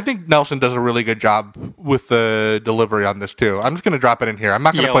you, because I think Nelson does a really good job with the delivery on this too. I'm just going to drop it in here. I'm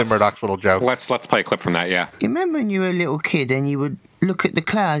not going to play Murdoch's little joke. Let's play a clip from that, yeah. You remember when you were a little kid and you would look at the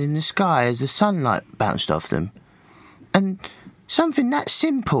clouds in the sky as the sunlight bounced off them? And something that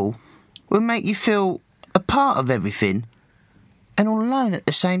simple would make you feel a part of everything and all alone at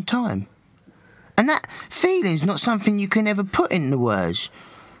the same time. And that feeling's not something you can ever put into words.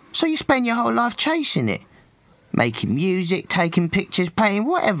 So you spend your whole life chasing it, making music, taking pictures, painting,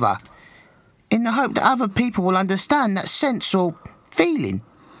 whatever, in the hope that other people will understand that sense or feeling.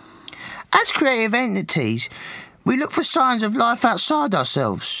 As creative entities, we look for signs of life outside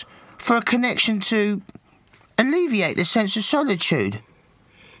ourselves, for a connection to alleviate the sense of solitude.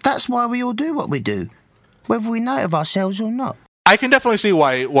 That's why we all do what we do, whether we know it of ourselves or not. I can definitely see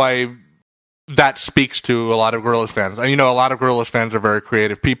why that speaks to a lot of Gorillaz fans. And, you know, a lot of Gorillaz fans are very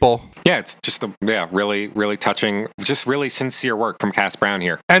creative people. Yeah, it's just really, really touching, just really sincere work from Cass Brown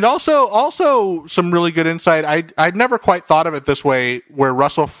here. And also some really good insight. I'd never quite thought of it this way, where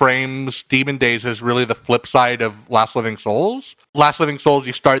Russell frames Demon Days as really the flip side of Last Living Souls. Last Living Souls,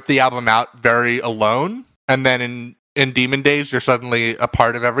 you start the album out very alone, and then in Demon Days, you're suddenly a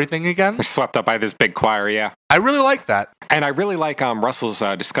part of everything again. We're swept up by this big choir, yeah. I really like that. And I really like Russell's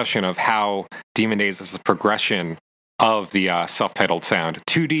discussion of how Demon Days is a progression of the self-titled sound.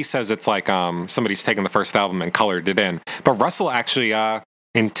 2D says it's like somebody's taken the first album and colored it in. But Russell actually,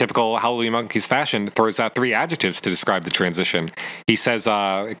 in typical Halloween Monkeys fashion, throws out 3 adjectives to describe the transition. He says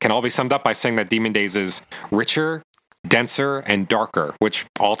it can all be summed up by saying that Demon Days is richer, denser, and darker, which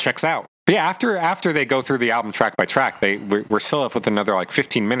all checks out. But yeah, after they go through the album track by track, we're still left with another like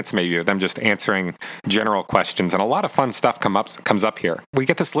 15 minutes maybe of them just answering general questions, and a lot of fun stuff comes up here. We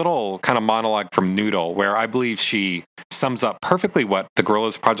get this little kind of monologue from Noodle, where I believe she sums up perfectly what the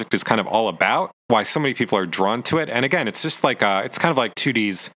Gorillaz project is kind of all about, why so many people are drawn to it. And again, it's just like it's kind of like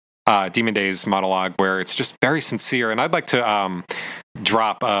 2D's Demon Days monologue, where it's just very sincere. And I'd like to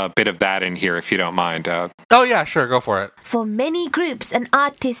drop a bit of that in here if you don't mind. Oh, yeah, sure, go for it. For many groups and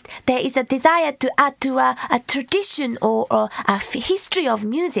artists, there is a desire to add to a tradition or history of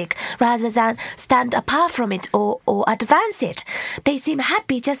music rather than stand apart from it or advance it. They seem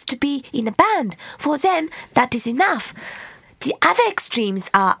happy just to be in a band. For them, that is enough. The other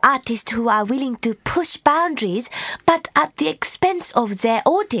extremes are artists who are willing to push boundaries, but at the expense of their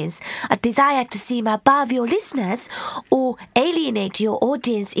audience, a desire to seem above your listeners or alienate your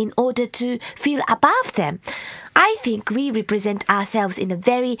audience in order to feel above them. I think we represent ourselves in a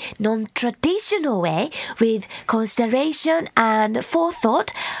very non-traditional way, with consideration and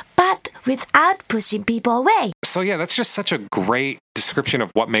forethought, but without pushing people away. So yeah, that's just such a great description of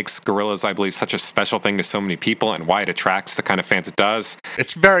what makes Gorillaz, I believe, such a special thing to so many people and why it attracts the kind of fans it does.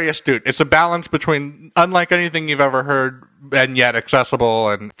 It's very astute. It's a balance between unlike anything you've ever heard and yet accessible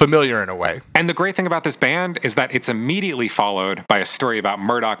and familiar in a way. And the great thing about this band is that it's immediately followed by a story about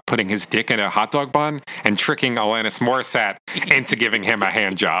Murdoch putting his dick in a hot dog bun and tricking Alanis Morissette into giving him a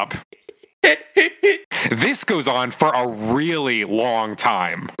hand job. This goes on for a really long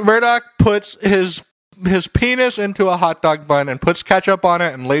time. Murdoch puts his penis into a hot dog bun and puts ketchup on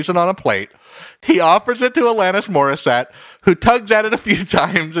it and lays it on a plate. He offers it to Alanis Morissette, who tugs at it a few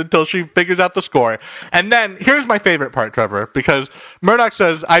times until she figures out the score. And then, here's my favorite part, Trevor, because Murdoch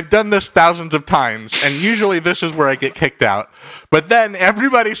says, I've done this thousands of times, and usually this is where I get kicked out. But then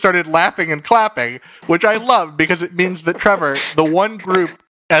everybody started laughing and clapping, which I love because it means that Trevor, the one group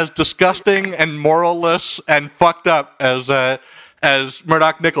as disgusting and moralless and fucked up as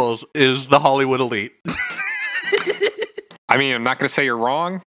Murdoch Nichols, is the Hollywood elite. I mean, I'm not going to say you're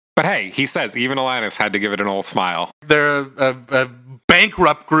wrong, but hey, he says even Alanis had to give it an old smile. They're a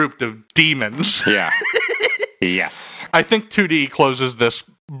bankrupt group of demons. Yeah. Yes. I think 2D closes this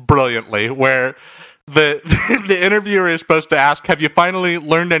brilliantly, where the interviewer is supposed to ask, have you finally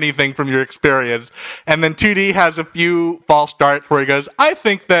learned anything from your experience? And then 2D has a few false starts where he goes, I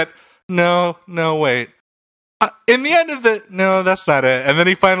think that, no, wait. In the end of no, that's not it. And then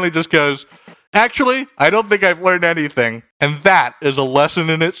he finally just goes, actually, I don't think I've learned anything. And that is a lesson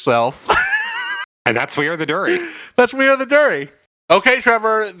in itself. And that's We Are the Dury. That's We Are the Dury. Okay,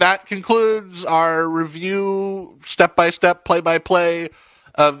 Trevor, that concludes our review, step-by-step, play-by-play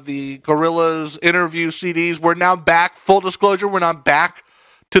of the Gorillaz interview CDs. We're now back, full disclosure, we're not back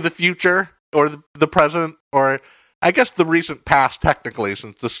to the future or the present, or I guess the recent past, technically,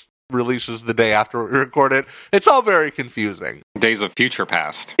 since this releases the day after we record it. It's all very confusing. Days of Future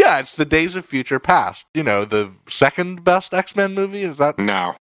Past. Yeah, it's the Days of Future Past. You know, the second best X-Men movie? Is that?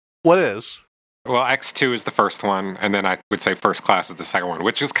 No. What is? Well, X2 is the first one, and then I would say First Class is the second one,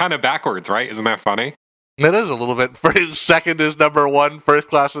 which is kind of backwards, right? Isn't that funny? It is a little bit. Second is number one, First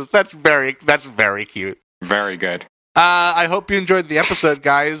Class is... That's very cute. Very good. I hope you enjoyed the episode,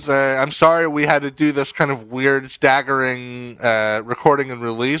 guys. I'm sorry we had to do this kind of weird, staggering recording and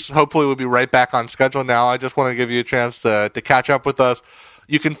release. Hopefully we'll be right back on schedule now. I just want to give you a chance to catch up with us.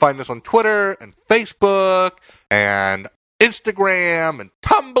 You can find us on Twitter and Facebook and Instagram and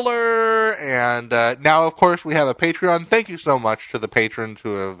Tumblr. And now, of course, we have a Patreon. Thank you so much to the patrons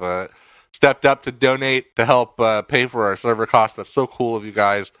who have stepped up to donate to help pay for our server costs. That's so cool of you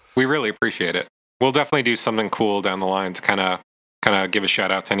guys. We really appreciate it. We'll definitely do something cool down the line to kind of give a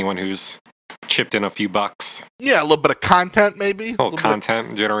shout out to anyone who's chipped in a few bucks. Yeah, a little bit of content, maybe. A little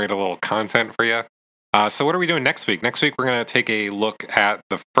content, generate a little content for you. So what are we doing next week? Next week, we're going to take a look at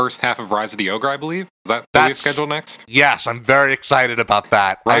the first half of Rise of the Ogre, I believe. Is that what we have scheduled next? Yes, I'm very excited about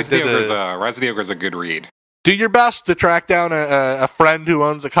that. Rise of the Ogre is a good read. Do your best to track down a friend who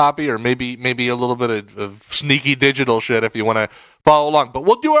owns a copy, or maybe a little bit of sneaky digital shit if you want to follow along. But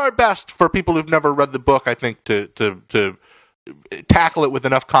we'll do our best for people who've never read the book, I think, to tackle it with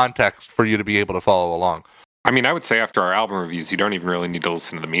enough context for you to be able to follow along. I mean, I would say after our album reviews, you don't even really need to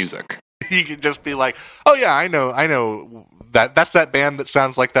listen to the music. You can just be like, oh yeah, I know that's that band that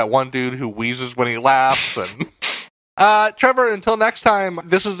sounds like that one dude who wheezes when he laughs. And Trevor, until next time,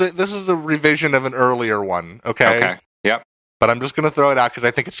 this is a revision of an earlier one. Okay. Yep. But I'm just gonna throw it out because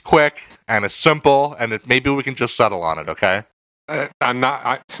I think it's quick and it's simple, and maybe we can just settle on it. Okay.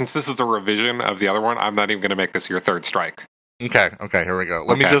 Since this is a revision of the other one, I'm not even gonna make this your third strike. Okay, here we go.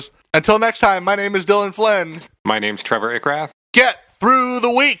 Let me just... Until next time, my name is Dylan Flynn. My name's Trevor Ickrath. Get through the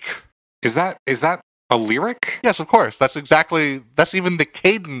week! Is that a lyric? Yes, of course. That's even the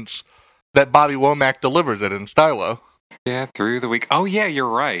cadence that Bobby Womack delivers it in Stylo. Yeah, through the week. Oh, yeah, you're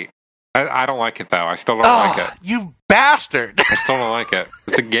right. I don't like it, though. I still don't like it. You bastard! I still don't like it.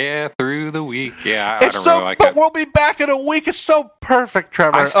 It's to get through the week. Yeah, I It's don't so, really like but it. we'll be back in a week. It's so perfect,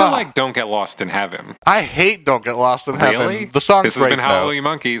 Trevor. I still Ugh. like Don't Get Lost in Heaven. I hate Don't Get Lost in Heaven. Really? The song's This has great, been though. Hallelujah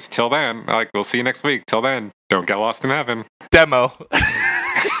Monkeys. Till then, we'll see you next week. Till then, don't get lost in heaven. Demo.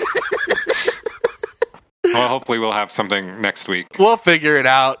 Well, hopefully we'll have something next week. We'll figure it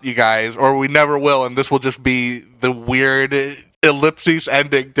out, you guys, or we never will, and this will just be the weird ellipses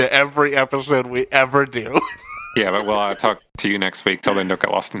ending to every episode we ever do. Yeah, but we'll talk to you next week. Till then, don't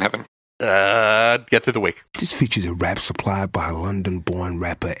get lost in heaven. Get through the week. This features a rap supplied by London-born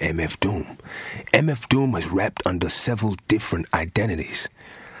rapper MF Doom. MF Doom has rapped under several different identities.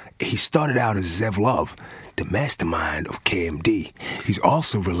 He started out as Zev Love, the mastermind of KMD. He's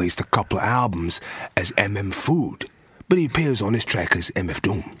also released a couple of albums as MM Food, but he appears on this track as MF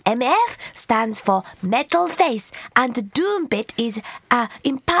Doom. MF stands for Metal Face, and the Doom bit is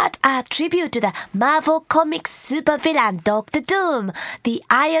in part a tribute to the Marvel Comics supervillain Doctor Doom, the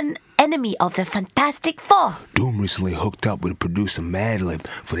Iron Enemy of the Fantastic Four. Doom recently hooked up with producer Madlib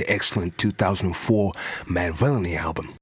for the excellent 2004 Mad Villainy album.